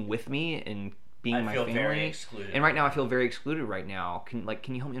 being with me and being my family. I feel very excluded. And right now I feel very excluded right now. Can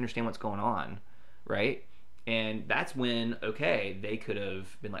you help me understand what's going on? Right? And that's when, okay, they could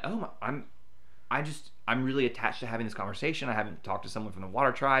have been like, oh, I'm really attached to having this conversation. I haven't talked to someone from the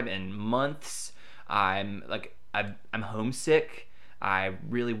Water Tribe in months. I'm homesick. I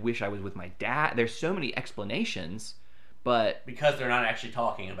really wish I was with my dad. There's so many explanations, but because they're not actually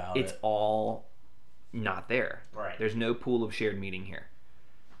talking about it. It's all not there. Right. There's no pool of shared meaning here.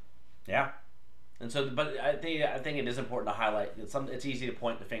 Yeah. And so, but I think it is important to highlight. It's easy to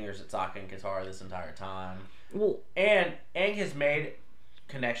point the fingers at Sokka and Katara this entire time. Well, and Aang has made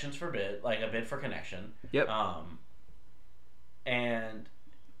connections for bid, like a bid for connection. Yep. And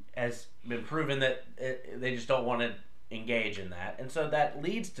has been proven that they just don't want to engage in that, and so that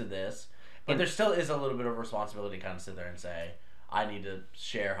leads to this. But there still is a little bit of responsibility to kind of sit there and say, I need to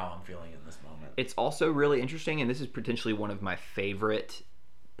share how I'm feeling in this moment. It's also really interesting, and this is potentially one of my favorite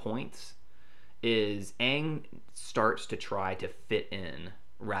points, is Aang starts to try to fit in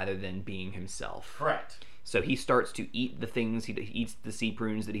rather than being himself. Correct. So he starts to eat the things, he eats the sea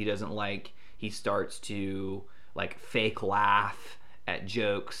prunes that he doesn't like. He starts to, like, fake laugh at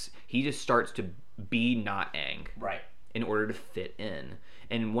jokes. He just starts to be not Aang. Right. In order to fit in.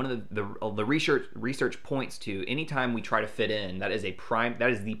 And one of the research points to anytime we try to fit in, that is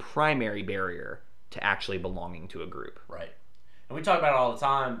the primary barrier to actually belonging to a group. Right. And we talk about it all the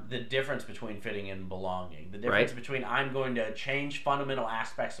time, the difference between fitting in and belonging. The difference between I'm going to change fundamental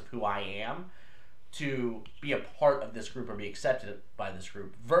aspects of who I am to be a part of this group or be accepted by this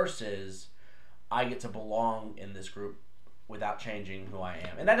group versus I get to belong in this group without changing who I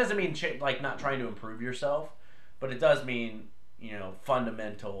am. And that doesn't mean like not trying to improve yourself, but it does mean, you know,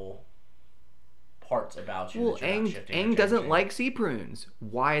 fundamental parts about you. Well, that you're not shifting or Aang doesn't changing. like sea prunes.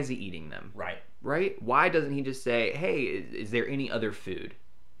 Why is he eating them? Right. Right? Why doesn't he just say, hey, is there any other food?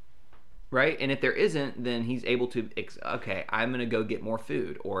 Right? And if there isn't, then he's able to, okay, I'm going to go get more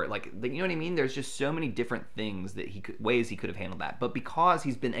food. Or, like, you know what I mean? There's just so many different things that ways he could have handled that. But because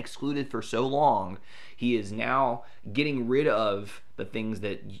he's been excluded for so long, he is now getting rid of the things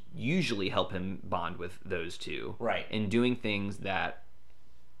that usually help him bond with those two. Right. And doing things that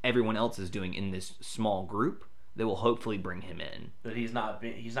everyone else is doing in this small group that will hopefully bring him in. But he's not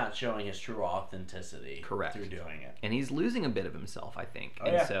showing his true authenticity. Correct. Through doing it. And he's losing a bit of himself, I think. Oh,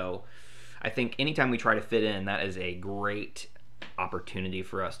 and yeah. so I think anytime we try to fit in, that is a great opportunity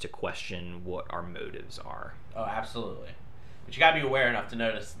for us to question what our motives are. Oh, absolutely. But you got to be aware enough to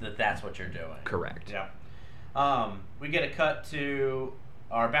notice that that's what you're doing. Correct. Yeah. We get a cut to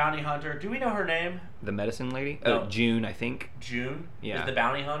our bounty hunter. Do we know her name? The medicine lady? No. Oh, June, I think. June? Yeah. Is the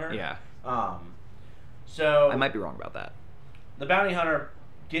bounty hunter? Yeah. So I might be wrong about that. the bounty hunter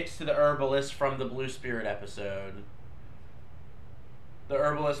gets to the herbalist from the Blue Spirit episode. The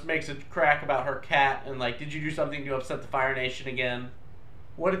herbalist makes a crack about her cat and like, did you do something to upset the Fire Nation again?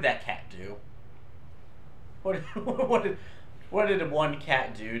 What did that cat do? What did one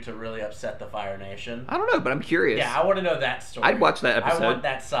cat do to really upset the Fire Nation? I don't know, but I'm curious. Yeah, I want to know that story. I'd watch that episode. I want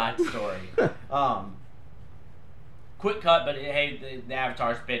that side story. Quick cut, but hey, the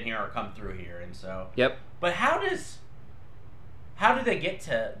Avatar's been here or come through here, and so. Yep. But how do they get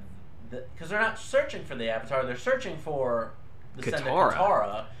to because they're not searching for the Avatar, they're searching for the Send of Katara.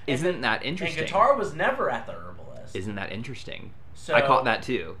 Katara. Isn't that interesting? And Katara was never at the herbalist. Isn't that interesting? So I caught that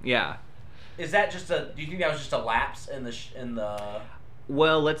too. Yeah. Is that just do you think that was just a lapse in the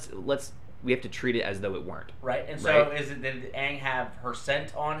Well, we have to treat it as though it weren't. right? And so Right. did Aang have her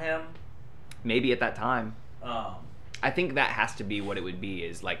scent on him? Maybe at that time. Um, I think that has to be what it would be,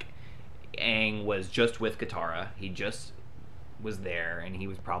 is like Aang was just with Katara. He just was there, and he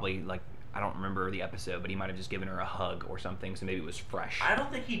was probably like, I don't remember the episode, but he might have just given her a hug or something, so maybe it was fresh. I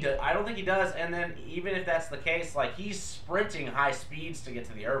don't think he does. I don't think he does. And then even if that's the case, like he's sprinting high speeds to get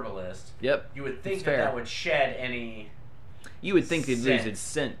to the herbalist. Yep. You would think It's that fair. that would shed any. You would think they'd lose Scent. its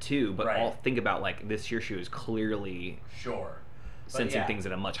scent too, but Right. think about like this Hirshu is clearly Sure. But sensing yeah. things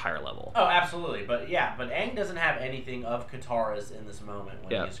at a much higher level. Oh, absolutely. But yeah, but Aang doesn't have anything of Katara's in this moment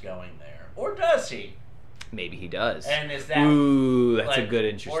when Yeah. he's going there, or does he? Maybe he does. And is that Ooh, that's a like, good or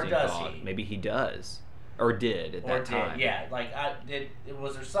interesting does thought. he? Maybe he does, or did at or that did time. yeah? Like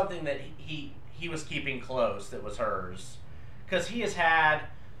was there something that he was keeping close that was hers? Because he has had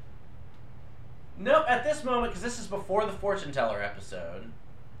at this moment, because this is before the fortune teller episode,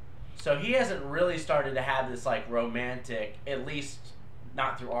 so he hasn't really started to have this like romantic, at least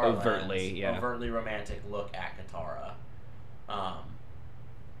not through our Overtly, lens, yeah. overtly romantic look at Katara.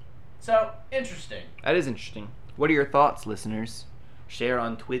 So interesting. That is interesting. What are your thoughts, listeners? Share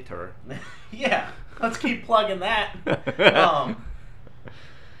on Twitter. Yeah, let's keep plugging that.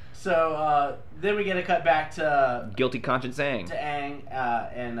 So then we get a cut back to Guilty conscience Aang. Aang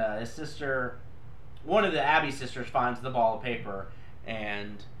and his sister. One of the Abby sisters finds the ball of paper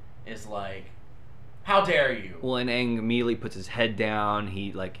and is like, "How dare you?" Well, and Aang immediately puts his head down.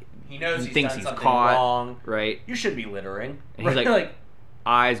 He Knows he's thinks done he's something caught, wrong. right? You should be littering. And he's Right? like-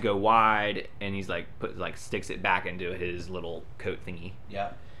 Eyes go wide, and he's like sticks it back into his little coat thingy.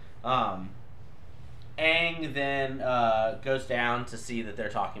 Yeah. Aang then goes down to see that they're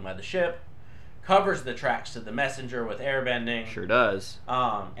talking by the ship, covers the tracks to the messenger with airbending. Sure does.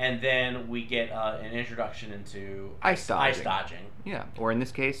 And then we get an introduction into Ice dodging. dodging. Yeah, or in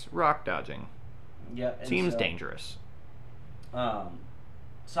this case, rock dodging. Yep. and Seems so, dangerous.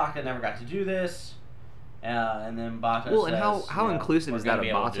 Sokka never got to do this. And then Bato Well, says, and how you know, inclusive we're is that gonna of be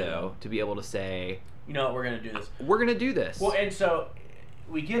able to do Bato to be able to say, you know what, we're going to do this. we're gonna do this. Well, and so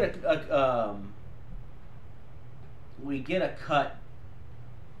we get a cut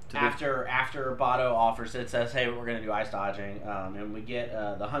after Bato offers it, says, hey, we're going to do ice dodging. And we get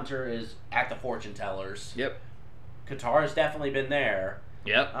the hunter is at the fortune tellers. Yep. Katara's definitely been there.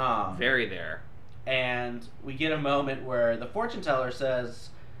 Yep. Very. Very there. And we get a moment where the fortune teller says,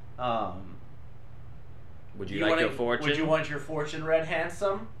 Would you like your fortune? Would you want your fortune read,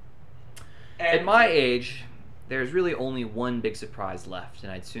 handsome? And At my age, there's really only one big surprise left,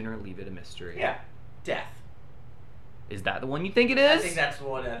 and I'd sooner leave it a mystery. Yeah, death. Is that the one you think it I is? think that's the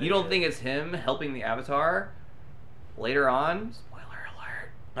one. You don't think it's him helping the Avatar later on? Spoiler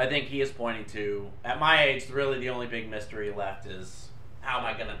alert. I think he is pointing to, at my age, really the only big mystery left is how am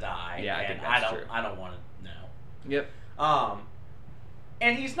I gonna die? Yeah, I and think that's don't true. I don't want to know. Yep.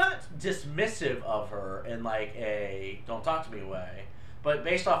 And he's not dismissive of her in like a don't talk to me way, but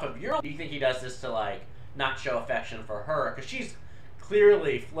based off of do you think he does this to like not show affection for her because she's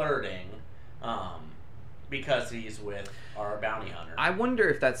clearly flirting, because he's with our bounty hunter. I wonder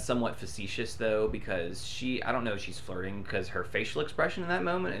if that's somewhat facetious though, because I don't know if she's flirting because her facial expression in that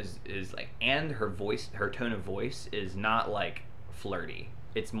moment is like, and her voice, her tone of voice is not like flirty.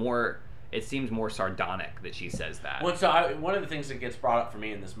 It's more, it seems more sardonic that she says that. Well, so one of the things that gets brought up for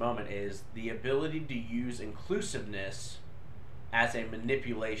me in this moment is the ability to use inclusiveness as a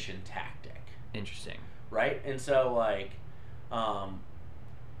manipulation tactic. Interesting. Right? And so, like,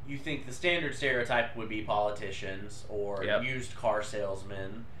 you think the standard stereotype would be politicians or used car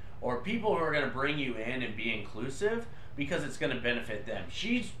salesmen or people who are going to bring you in and be inclusive because it's going to benefit them.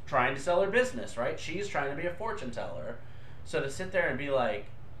 She's trying to sell her business, right? She's trying to be a fortune teller. So to sit there and be like,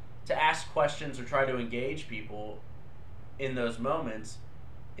 to ask questions or try to engage people in those moments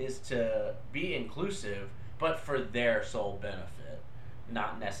is to be inclusive, but for their sole benefit,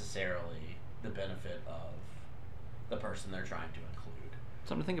 not necessarily the benefit of the person they're trying to include.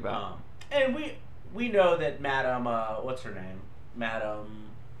 Something to think about. And we know that Madam, what's her name?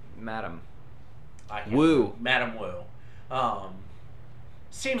 Madam Wu. Madam Wu.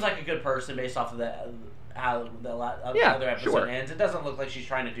 Seems like a good person based off of how the other episode ends. It doesn't look like she's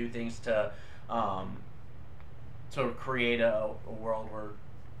trying to do things to create a world where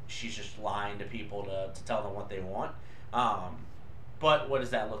she's just lying to people to tell them what they want. But what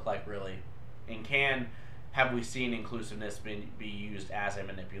does that look like really? And have we seen inclusiveness be used as a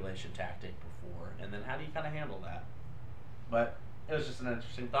manipulation tactic before? And then how do you kind of handle that? But it was just an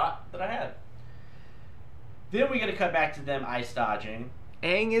interesting thought that I had. Then we get to cut back to them ice dodging.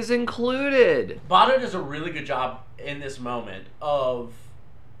 Aang is included. Bato does a really good job in this moment of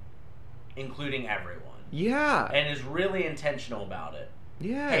including everyone. Yeah. And is really intentional about it.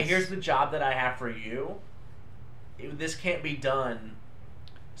 Yeah. Hey, here's the job that I have for you. This can't be done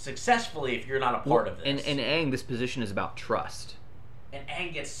successfully if you're not a part of this. And Aang, this position is about trust. And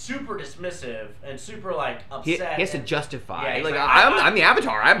Aang gets super dismissive and super like upset. He has to justify. Yeah, like I'm the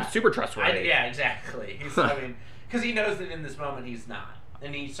Avatar. I'm super trustworthy. Yeah, exactly. Because he knows that in this moment he's not,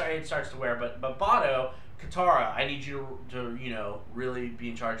 and he starts to wear. But Bato, Katara, I need you to really be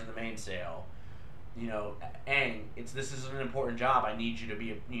in charge of the mainsail. Aang, this is an important job. I need you to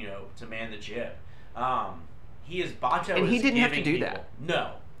be to man the jib. Bato, and he didn't have to do that.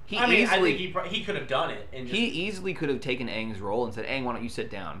 No. I think he could have done it. And he easily could have taken Aang's role and said, Aang, why don't you sit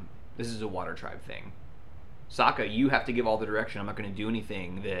down? This is a water tribe thing. Sokka, you have to give all the direction. I'm not going to do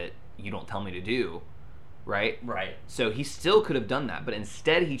anything that you don't tell me to do. Right? Right. So he still could have done that, but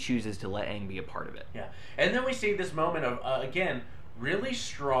instead he chooses to let Aang be a part of it. Yeah. And then we see this moment of, again, really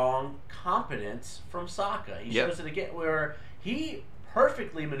strong competence from Sokka. He shows it again where he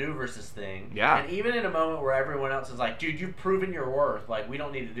perfectly maneuvers this thing. Yeah. And even in a moment where everyone else is like, dude, you've proven your worth. Like, we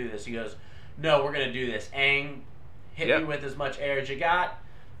don't need to do this. He goes, no, we're going to do this. Aang, hit me with as much air as you got.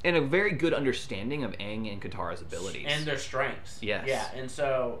 And a very good understanding of Aang and Katara's abilities. And their strengths. Yes. Yeah, and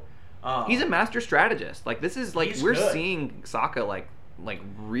so... he's a master strategist. Like, this is, like, we're seeing Sokka, like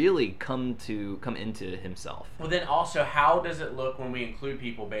really come into himself. Well, then also, how does it look when we include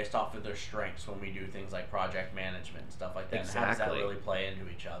people based off of their strengths when we do things like project management and stuff like that? Exactly. And how does that really play into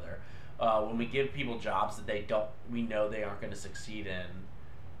each other? When we give people jobs that we know they aren't going to succeed in,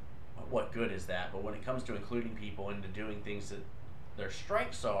 what good is that? But when it comes to including people into doing things that their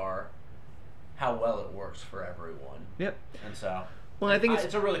strengths are, how well it works for everyone. Yep. And so, well, I think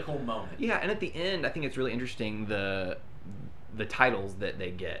it's a really cool moment. Yeah, and at the end, I think it's really interesting the titles that they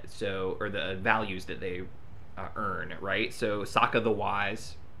get, or the values that they earn, right? So Sokka the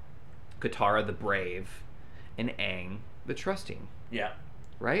wise, Katara the brave, and Aang the trusting. Yeah.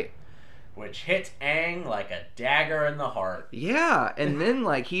 Right? Which hits Aang like a dagger in the heart. Yeah, and then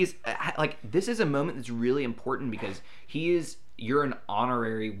he's this is a moment that's really important because you're an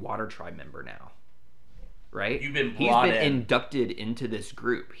honorary Water Tribe member now. Right? You've been brought in. He's been inducted into this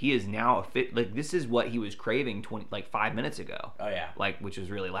group. He is now a fit. This is what he was craving 5 minutes ago. Oh yeah. Which was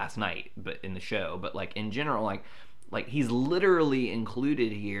really last night, but in the show. But in general, he's literally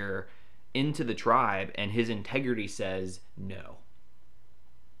included here into the tribe, and his integrity says no.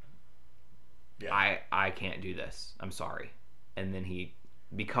 Yeah. I can't do this. I'm sorry. And then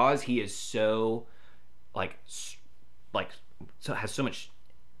because he is so has so much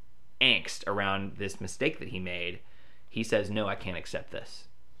angst around this mistake that he made, he says, no, I can't accept this.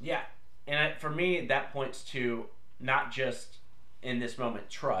 Yeah. And for me, that points to not just in this moment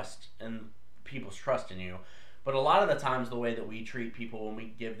trust and people's trust in you. But a lot of the times, the way that we treat people when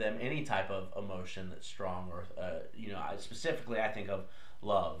we give them any type of emotion that's strong, or specifically, I think of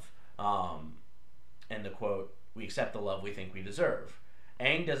love, and the quote, "We accept the love we think we deserve."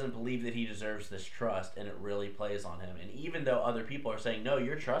 Aang doesn't believe that he deserves this trust, and it really plays on him. And even though other people are saying, "No,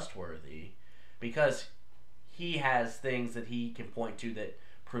 you're trustworthy," because he has things that he can point to that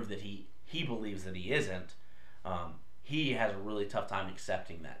prove that he believes that he isn't. He has a really tough time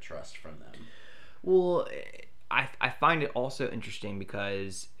accepting that trust from them. Well, I find it also interesting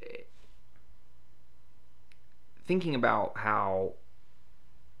because thinking about how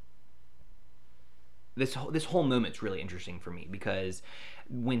this whole moment's really interesting for me, because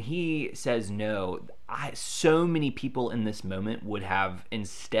when he says no, so many people in this moment would have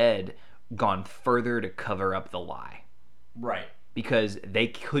instead gone further to cover up the lie. Right. Because they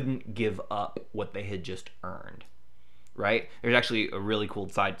couldn't give up what they had just earned. Right? There's actually a really cool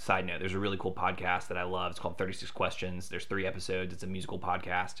side note. There's a really cool podcast that I love. It's called 36 Questions. There's 3 episodes. It's a musical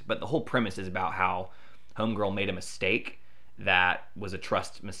podcast. But the whole premise is about how Homegirl made a mistake that was a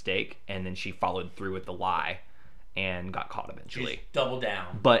trust mistake, and then she followed through with the lie and got caught eventually. She doubled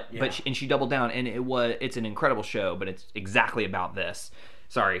down. She doubled down, and it's an incredible show, but it's exactly about this.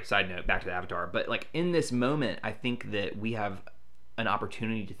 Sorry, side note, back to the Avatar. But like in this moment, I think that we have an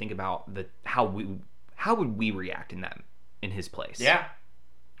opportunity to think about how would we react in his place? Yeah.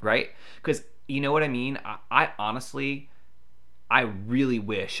 Right? Because you know what I mean? I honestly, I really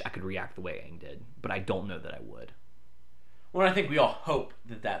wish I could react the way Aang did, but I don't know that I would. Well, I think we all hope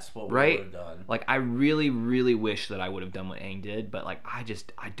that that's what we would have done. Like, I really, really wish that I would have done what Aang did, but like, I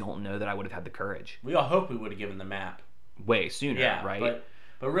don't know that I would have had the courage. We all hope we would have given the map way sooner, right?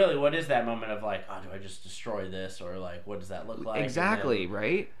 But really, what is that moment of like, oh, do I just destroy this, or like, what does that look like? Exactly,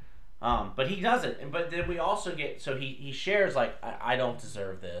 right? But he doesn't. But then we also get, so he shares like, I don't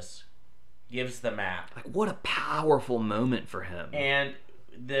deserve this. Gives the map. Like, what a powerful moment for him. And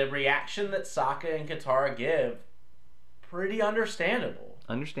the reaction that Sokka and Katara give, pretty understandable.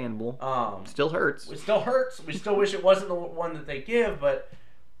 Still hurts. It still hurts. We still wish it wasn't the one that they give, but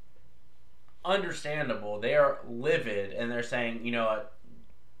understandable. They are livid, and they're saying, you know what,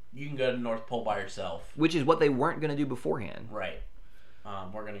 you can go to North Pole by yourself. Which is what they weren't going to do beforehand. Right.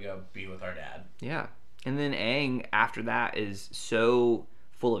 We're going to go be with our dad. Yeah. And then Aang, after that, is so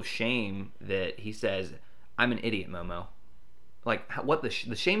full of shame that he says, I'm an idiot, Momo. Like, what the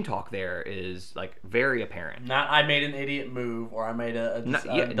shame talk there is, like, very apparent. Not, I made an idiot move, or I made a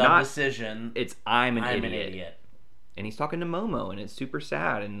dumb decision. It's, I'm an idiot. And he's talking to Momo, and it's super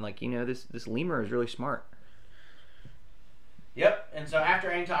sad. And, like, you know, this lemur is really smart. Yep. And so after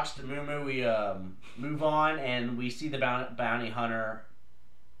Aang talks to Mumu, we move on, and we see the bounty hunter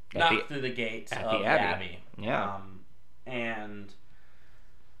knock through the gates of the Abbey. Yeah. And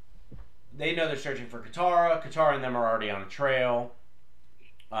they know they're searching for Katara. Katara and them are already on a trail.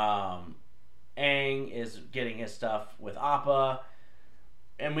 Aang is getting his stuff with Appa.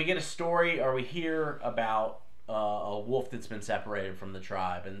 And we get a story, or we hear about a wolf that's been separated from the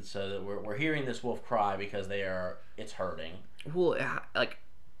tribe. And so that we're hearing this wolf cry because it's hurting. Well, like,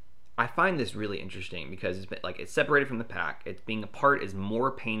 I find this really interesting because it's separated from the pack. It's being apart is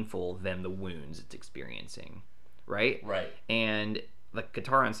more painful than the wounds it's experiencing, right? Right. And like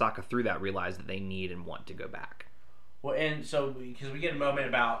Katara and Sokka through that realize that they need and want to go back. Well, and so because we get a moment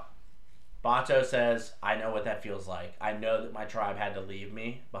about Bato says, "I know what that feels like. I know that my tribe had to leave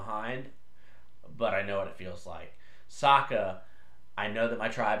me behind, but I know what it feels like." Sokka, I know that my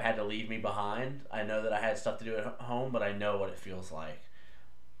tribe had to leave me behind. I know that I had stuff to do at home, but I know what it feels like.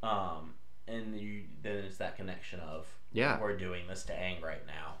 And then it's that connection of, we're doing this to Aang right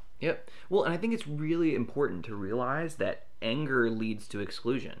now. Yep. Well, and I think it's really important to realize that anger leads to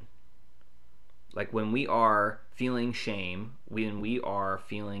exclusion. Like when we are feeling shame, when we are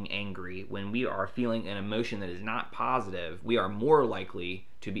feeling angry, when we are feeling an emotion that is not positive, we are more likely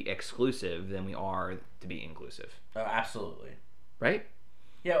to be exclusive than we are to be inclusive. Oh, absolutely. Right?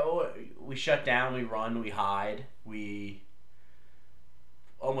 Yeah, we shut down, we run, we hide, we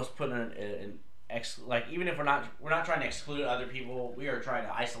almost put like, even if we're not trying to exclude other people, we are trying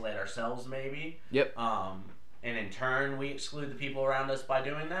to isolate ourselves maybe. Yep. And in turn, we exclude the people around us by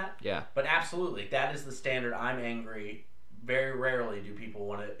doing that. Yeah. But absolutely, that is the standard. I'm angry. Very rarely do people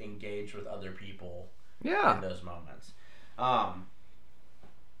want to engage with other people. Yeah. In those moments.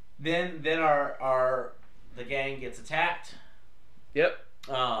 Then the gang gets attacked. Yep.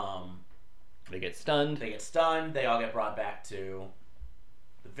 They get stunned. They all get brought back to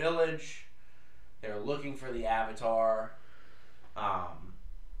the village. They're looking for the Avatar.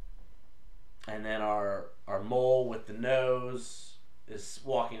 And then our our mole with the nose is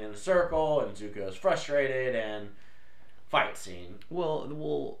walking in a circle, and Zuko's frustrated, and fight scene.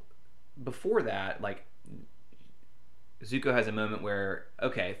 Well, before that, like, Zuko has a moment where,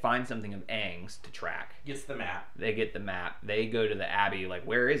 okay, find something of Aang's to track. Gets the map. They get the map. They go to the Abbey, like,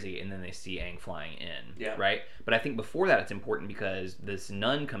 where is he? And then they see Aang flying in. Yeah. Right? But I think before that it's important because this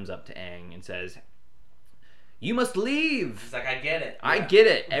nun comes up to Aang and says, "You must leave! He's like, I get it. I get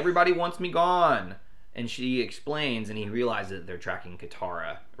it. Everybody wants me gone." And she explains, and he realizes that they're tracking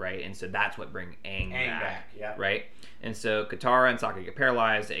Katara, right? And so that's what brings Aang back. Yeah. Right? And so Katara and Sokka get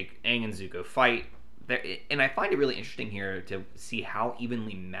paralyzed. Aang and Zuko fight. And I find it really interesting here to see how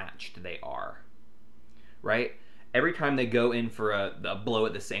evenly matched they are, right? Every time they go in for a blow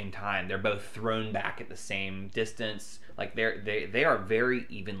at the same time, they're both thrown back at the same distance. Like they are very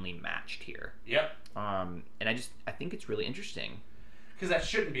evenly matched here. Yep. And I think it's really interesting, because that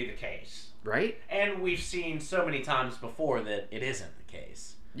shouldn't be the case, right? And we've seen so many times before that it isn't the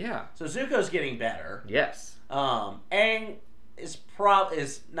case. Yeah. So Zuko's getting better. Yes. Aang is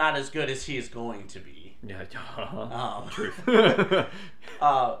not as good as he is going to be. Yeah. Truth.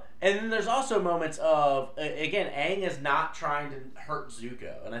 And then there's also moments of, again, Aang is not trying to hurt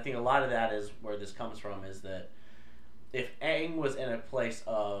Zuko, and I think a lot of that is where this comes from, is that if Aang was in a place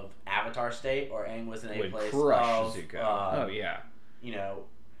of Avatar state, or Aang was in a place crush of Zuko. You know,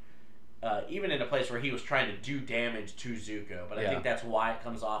 even in a place where he was trying to do damage to Zuko, but I think that's why it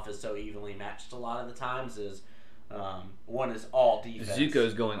comes off as so evenly matched a lot of the times, is one is all defense.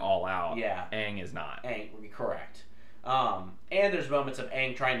 Zuko's going all out. Yeah. Aang is not. Aang, correct. And there's moments of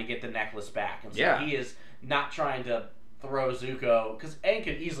Aang trying to get the necklace back, and so he is not trying to throw Zuko, because Aang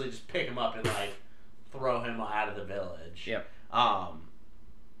could easily just pick him up and like throw him out of the village. Yep.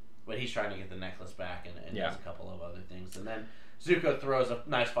 But he's trying to get the necklace back, and does a couple of other things, and then Zuko throws a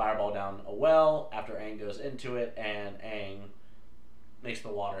nice fireball down a well after Aang goes into it, and Aang makes the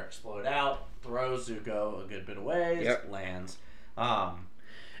water explode out, throws Zuko a good bit of ways, lands.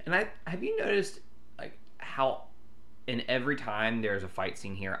 And have you noticed like how in every time there's a fight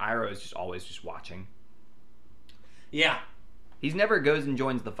scene here, Iroh is just always just watching? Yeah. He's never goes and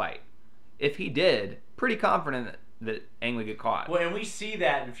joins the fight. If he did, pretty confident that Aang would get caught. Well, and we see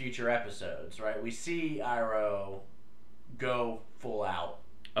that in future episodes, right? We see Iroh go full out.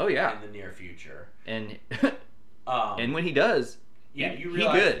 Oh yeah. In the near future. And and when he does, you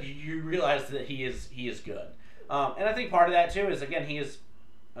realize that he is good. And I think part of that too is, again, he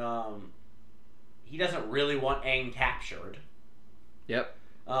doesn't really want Aang captured. Yep.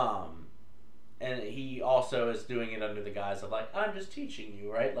 And he also is doing it under the guise of like, I'm just teaching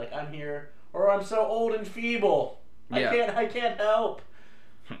you, right? Like, I'm here, or I'm so old and feeble, I can't help.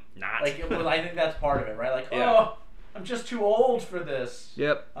 Not. Like, well, I think that's part of it, right? Like, oh, I'm just too old for this.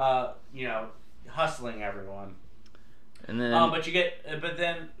 Yep. You know, hustling everyone. And then, but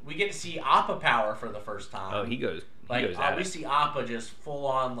then we get to see Appa power for the first time. Oh, he goes we see Appa just full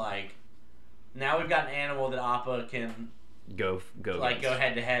on, like, now we've got an animal that Appa can go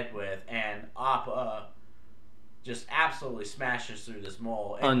head to head with, and Appa just absolutely smashes through this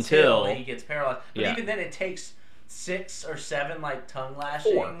mole until he gets paralyzed. But even then, it takes 6 or 7 like tongue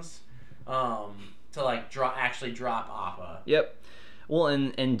lashings to like drop Appa. Yep. Well,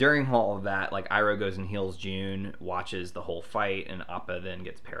 and during all of that, like, Iroh goes and heals June, watches the whole fight, and Appa then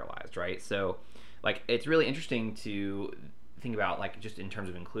gets paralyzed, right? So, like, it's really interesting to think about, like, just in terms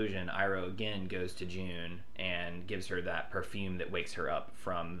of inclusion. Iroh again goes to June and gives her that perfume that wakes her up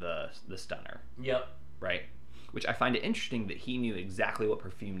from the stunner. Yep. Right? Which I find it interesting that he knew exactly what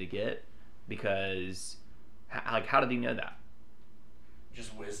perfume to get, because, like, how did he know that?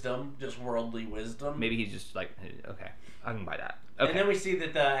 Just wisdom, just worldly wisdom. Maybe he's just like, okay, I can buy that. Okay. And then we see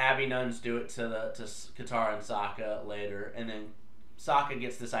that the Abbey nuns do it to Katara and Sokka later, and then Sokka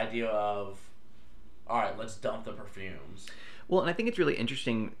gets this idea of, all right, let's dump the perfumes. Well, and I think it's really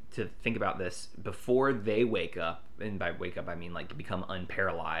interesting to think about this before they wake up, and by wake up I mean like become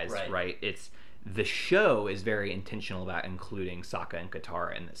unparalyzed, right? It's the show is very intentional about including Sokka and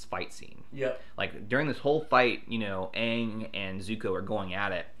Katara in this fight scene. Yep. Like, during this whole fight, you know, Aang and Zuko are going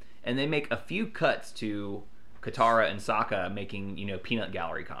at it, and they make a few cuts to Katara and Sokka making, you know, peanut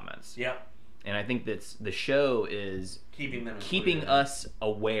gallery comments. Yep. And I think that's the show is keeping us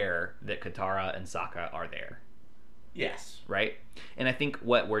aware that Katara and Sokka are there. Yes. Right? And I think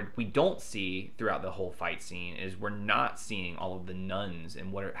what we don't see throughout the whole fight scene is we're not seeing all of the nuns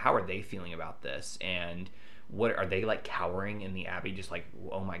and how are they feeling about this, and what are they like cowering in the Abbey, just like,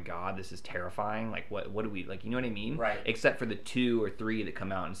 oh my god, this is terrifying, like what do we, like, you know what I mean? Right. Except for the 2 or 3 that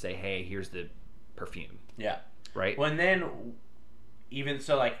come out and say, hey, here's the perfume. Yeah. Right? Well, and then even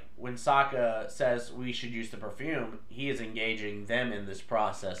so, like when Sokka says we should use the perfume, he is engaging them in this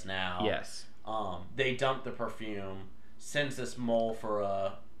process now. Yes. They dump the perfume, sends this mole for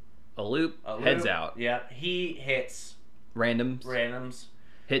a loop, heads out. Yep. He hits randoms.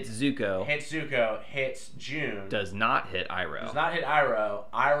 Hits Zuko. Hits June. Does not hit Iroh.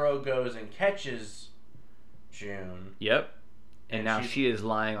 Iroh goes and catches June. Yep. And now she is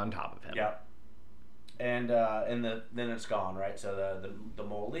lying on top of him. Yep. And then it's gone, right? So the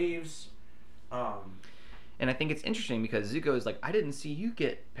mole leaves. And I think it's interesting because Zuko is like, I didn't see you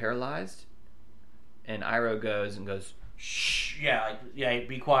get paralyzed. And Iroh goes, shh. Yeah,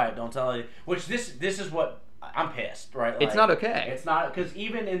 be quiet. Don't tell anyone. Which this is what I'm pissed, right? Like, it's not okay. It's not, because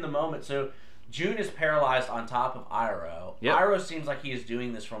even in the moment, so June is paralyzed on top of Iroh. Yep. Iroh seems like he is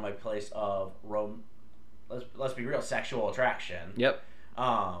doing this from a place of let's be real, sexual attraction. Yep.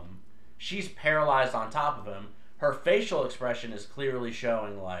 She's paralyzed on top of him. Her facial expression is clearly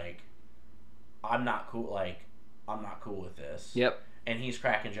showing like, I'm not cool with this. Yep. And he's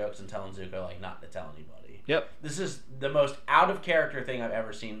cracking jokes and telling Zuko like not to tell anybody. Yep. This is the most out of character thing I've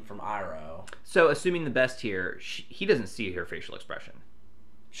ever seen from Iroh. So assuming the best here, he doesn't see her facial expression.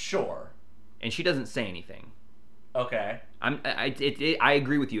 Sure. And she doesn't say anything. Okay. I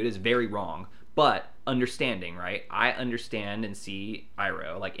agree with you. It is very wrong. But understanding, right? I understand and see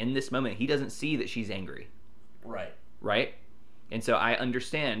Iroh. Like in this moment, he doesn't see that she's angry. Right. Right? And so I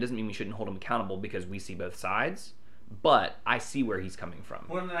understand. Doesn't mean we shouldn't hold him accountable because we see both sides. But I see where he's coming from.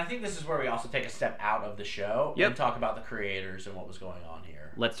 Well, and I think this is where we also take a step out of the show and talk about the creators and what was going on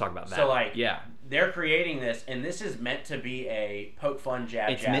here. Let's talk about that. So, like, they're creating this, and this is meant to be a poke fun,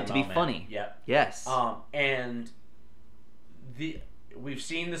 jab, it's meant to be funny. Yep. Yes. And we've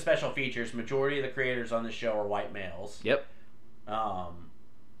seen the special features. Majority of the creators on the show are white males. Yep.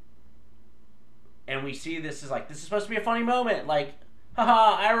 And we see this is supposed to be a funny moment. Like,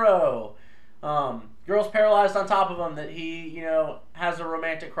 haha, Iroh. Girl's paralyzed on top of him that he, has a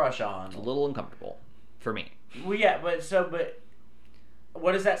romantic crush on. It's a little uncomfortable for me. Well, yeah, but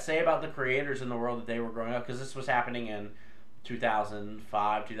what does that say about the creators in the world that they were growing up? Because this was happening in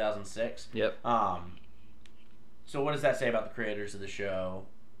 2005, 2006. Yep. So what does that say about the creators of the show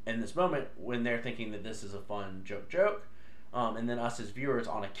in this moment when they're thinking that this is a fun joke? And then us as viewers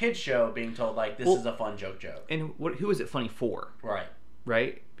on a kid's show being told, like, this is a fun joke. And who is it funny for? Right.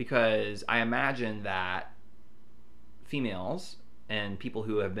 Right? Because I imagine that females and people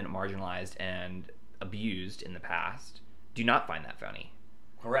who have been marginalized and abused in the past do not find that funny.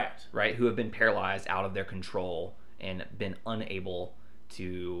 Correct. Right? Who have been paralyzed out of their control and been unable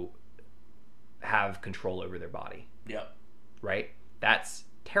to have control over their body. Yep. Right? That's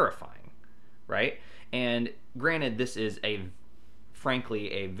terrifying. Right? And granted, this is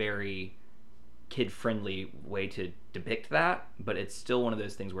frankly a very kid-friendly way to depict that, but it's still one of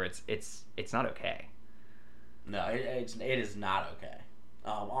those things where it's not okay. No, it is not okay,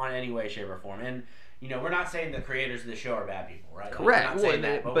 on any way, shape, or form. And we're not saying the creators of the show are bad people, right? Correct. Like, we're not saying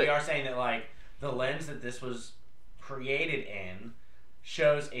that, but we are saying that like the lens that this was created in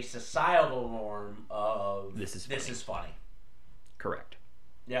shows a societal norm of this is funny. Correct.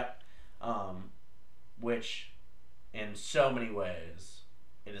 Yep. Which, in so many ways,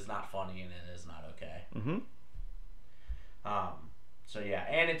 it is not funny and it is not okay. Mm-hmm. So yeah,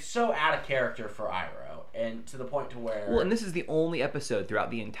 and it's so out of character for Iroh, and to the point to where... Well, and this is the only episode throughout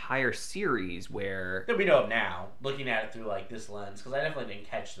the entire series where... that we know of now, looking at it through like this lens, because I definitely didn't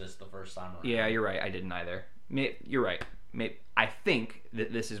catch this the first time around. Yeah, you're right. I didn't either. You're right. I think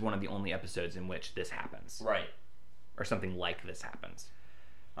that this is one of the only episodes in which this happens. Right. Or something like this happens.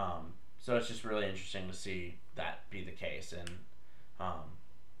 So it's just really interesting to see that be the case, and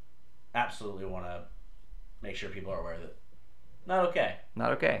absolutely want to make sure people are aware that not okay.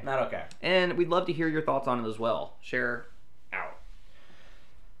 Not okay. Not okay. And we'd love to hear your thoughts on it as well. Share out.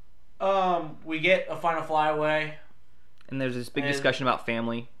 We get a final flyaway. And there's this big discussion about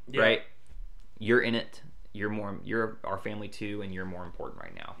family, right? You're in it. You're our family too, and you're more important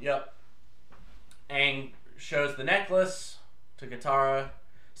right now. Yep. Aang shows the necklace to Katara.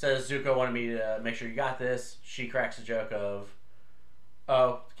 Says Zuko wanted me to make sure you got this. She cracks a joke of,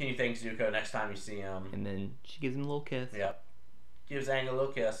 "Oh, can you thank Zuko next time you see him?" And then she gives him a little kiss. Yep. Gives Aang a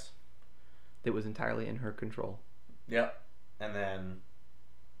little kiss. That was entirely in her control. Yep. And then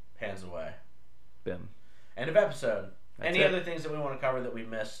pans away. Boom. End of episode. Any it. other things that we want to cover that we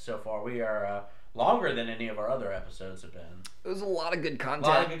missed so far? We are longer than any of our other episodes have been. It was a lot of good content. A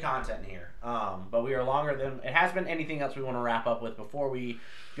lot of good content in here. But we are longer than... It has been. Anything else we want to wrap up with before we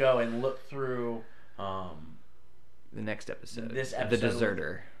go and look through... the next episode. This episode. The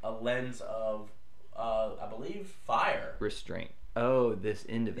Deserter. A lens of, I believe, fire. Restraint. Oh, this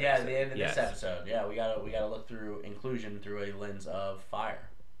end of Yeah, episode. the end of Yes. this episode. Yeah, we gotta look through inclusion through a lens of fire.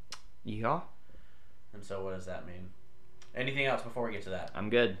 Yeehaw. And so, what does that mean? Anything else before we get to that? I'm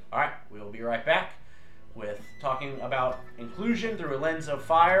good. All right, we will be right back with talking about inclusion through a lens of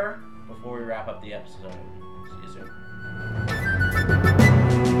fire before we wrap up the episode. See you soon.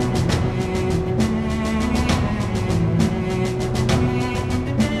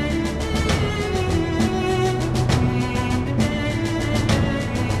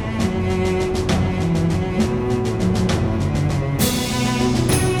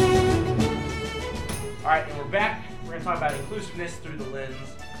 All right, and we're back. We're gonna talk about inclusiveness through the lens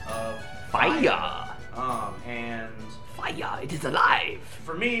of Fire. And Fire. It is alive.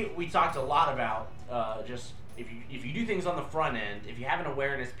 for me, we talked a lot about just if you do things on the front end, if you have an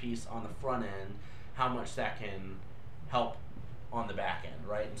awareness piece on the front end, how much that can help on the back end,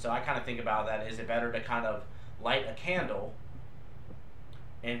 right? And so I kind of think about that. Is it better to kind of light a candle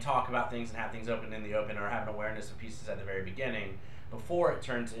and talk about things and have things open in the open, or have an awareness of pieces at the very beginning before it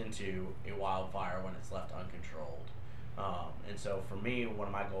turns into a wildfire when it's left uncontrolled? And so for me, one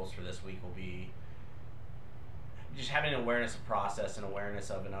of my goals for this week will be just having an awareness of process and awareness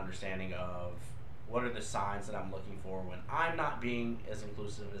of an understanding of what are the signs that I'm looking for when I'm not being as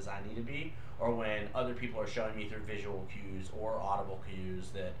inclusive as I need to be, or when other people are showing me through visual cues or audible cues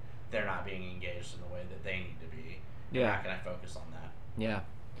that they're not being engaged in the way that they need to be. Yeah. How can I focus on that? Yeah.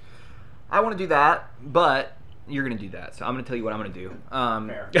 I want to do that, but you're going to do that. So I'm going to tell you what I'm going to do.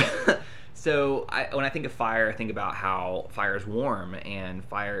 Fair. So when I think of fire, I think about how fire is warm, and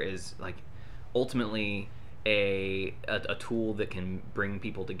fire is like ultimately a tool that can bring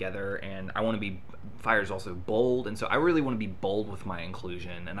people together. And I want to be, fire is also bold, and so I really want to be bold with my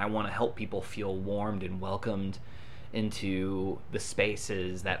inclusion, and I want to help people feel warmed and welcomed into the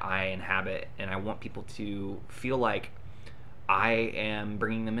spaces that I inhabit, and I want people to feel like I am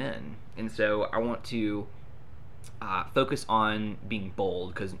bringing them in. And so I want to focus on being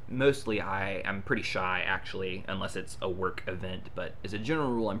bold, because mostly I am pretty shy, actually, unless it's a work event. But as a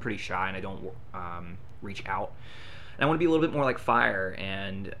general rule, I'm pretty shy and I don't reach out. And I want to be a little bit more like fire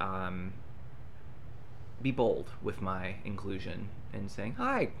and be bold with my inclusion and saying,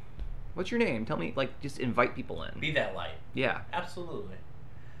 hi, what's your name? Tell me, like, just invite people in. Be that light. Yeah. Absolutely.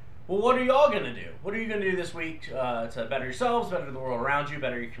 Well, what are y'all going to do? What are you going to do this week to better yourselves, better the world around you,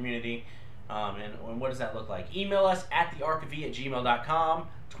 better your community? And what does that look like? Email us at thearchofv@gmail.com.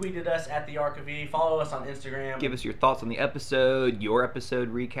 Tweet at us at thearchofv. Follow us on Instagram. Give us your thoughts on the episode, your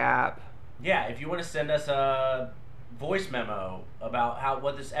episode recap. Yeah, if you want to send us a voice memo about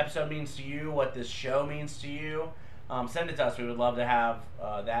what this episode means to you, what this show means to you, send it to us. We would love to have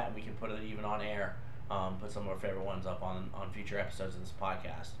that, and we can put it even on air. Put some of our favorite ones up on future episodes of this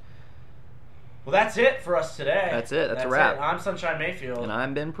podcast. Well, that's it for us today. That's it. That's a wrap. I'm Sunshine Mayfield. And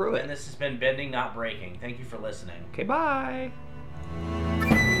I'm Ben Pruitt. And this has been Bending Not Breaking. Thank you for listening. Okay, bye.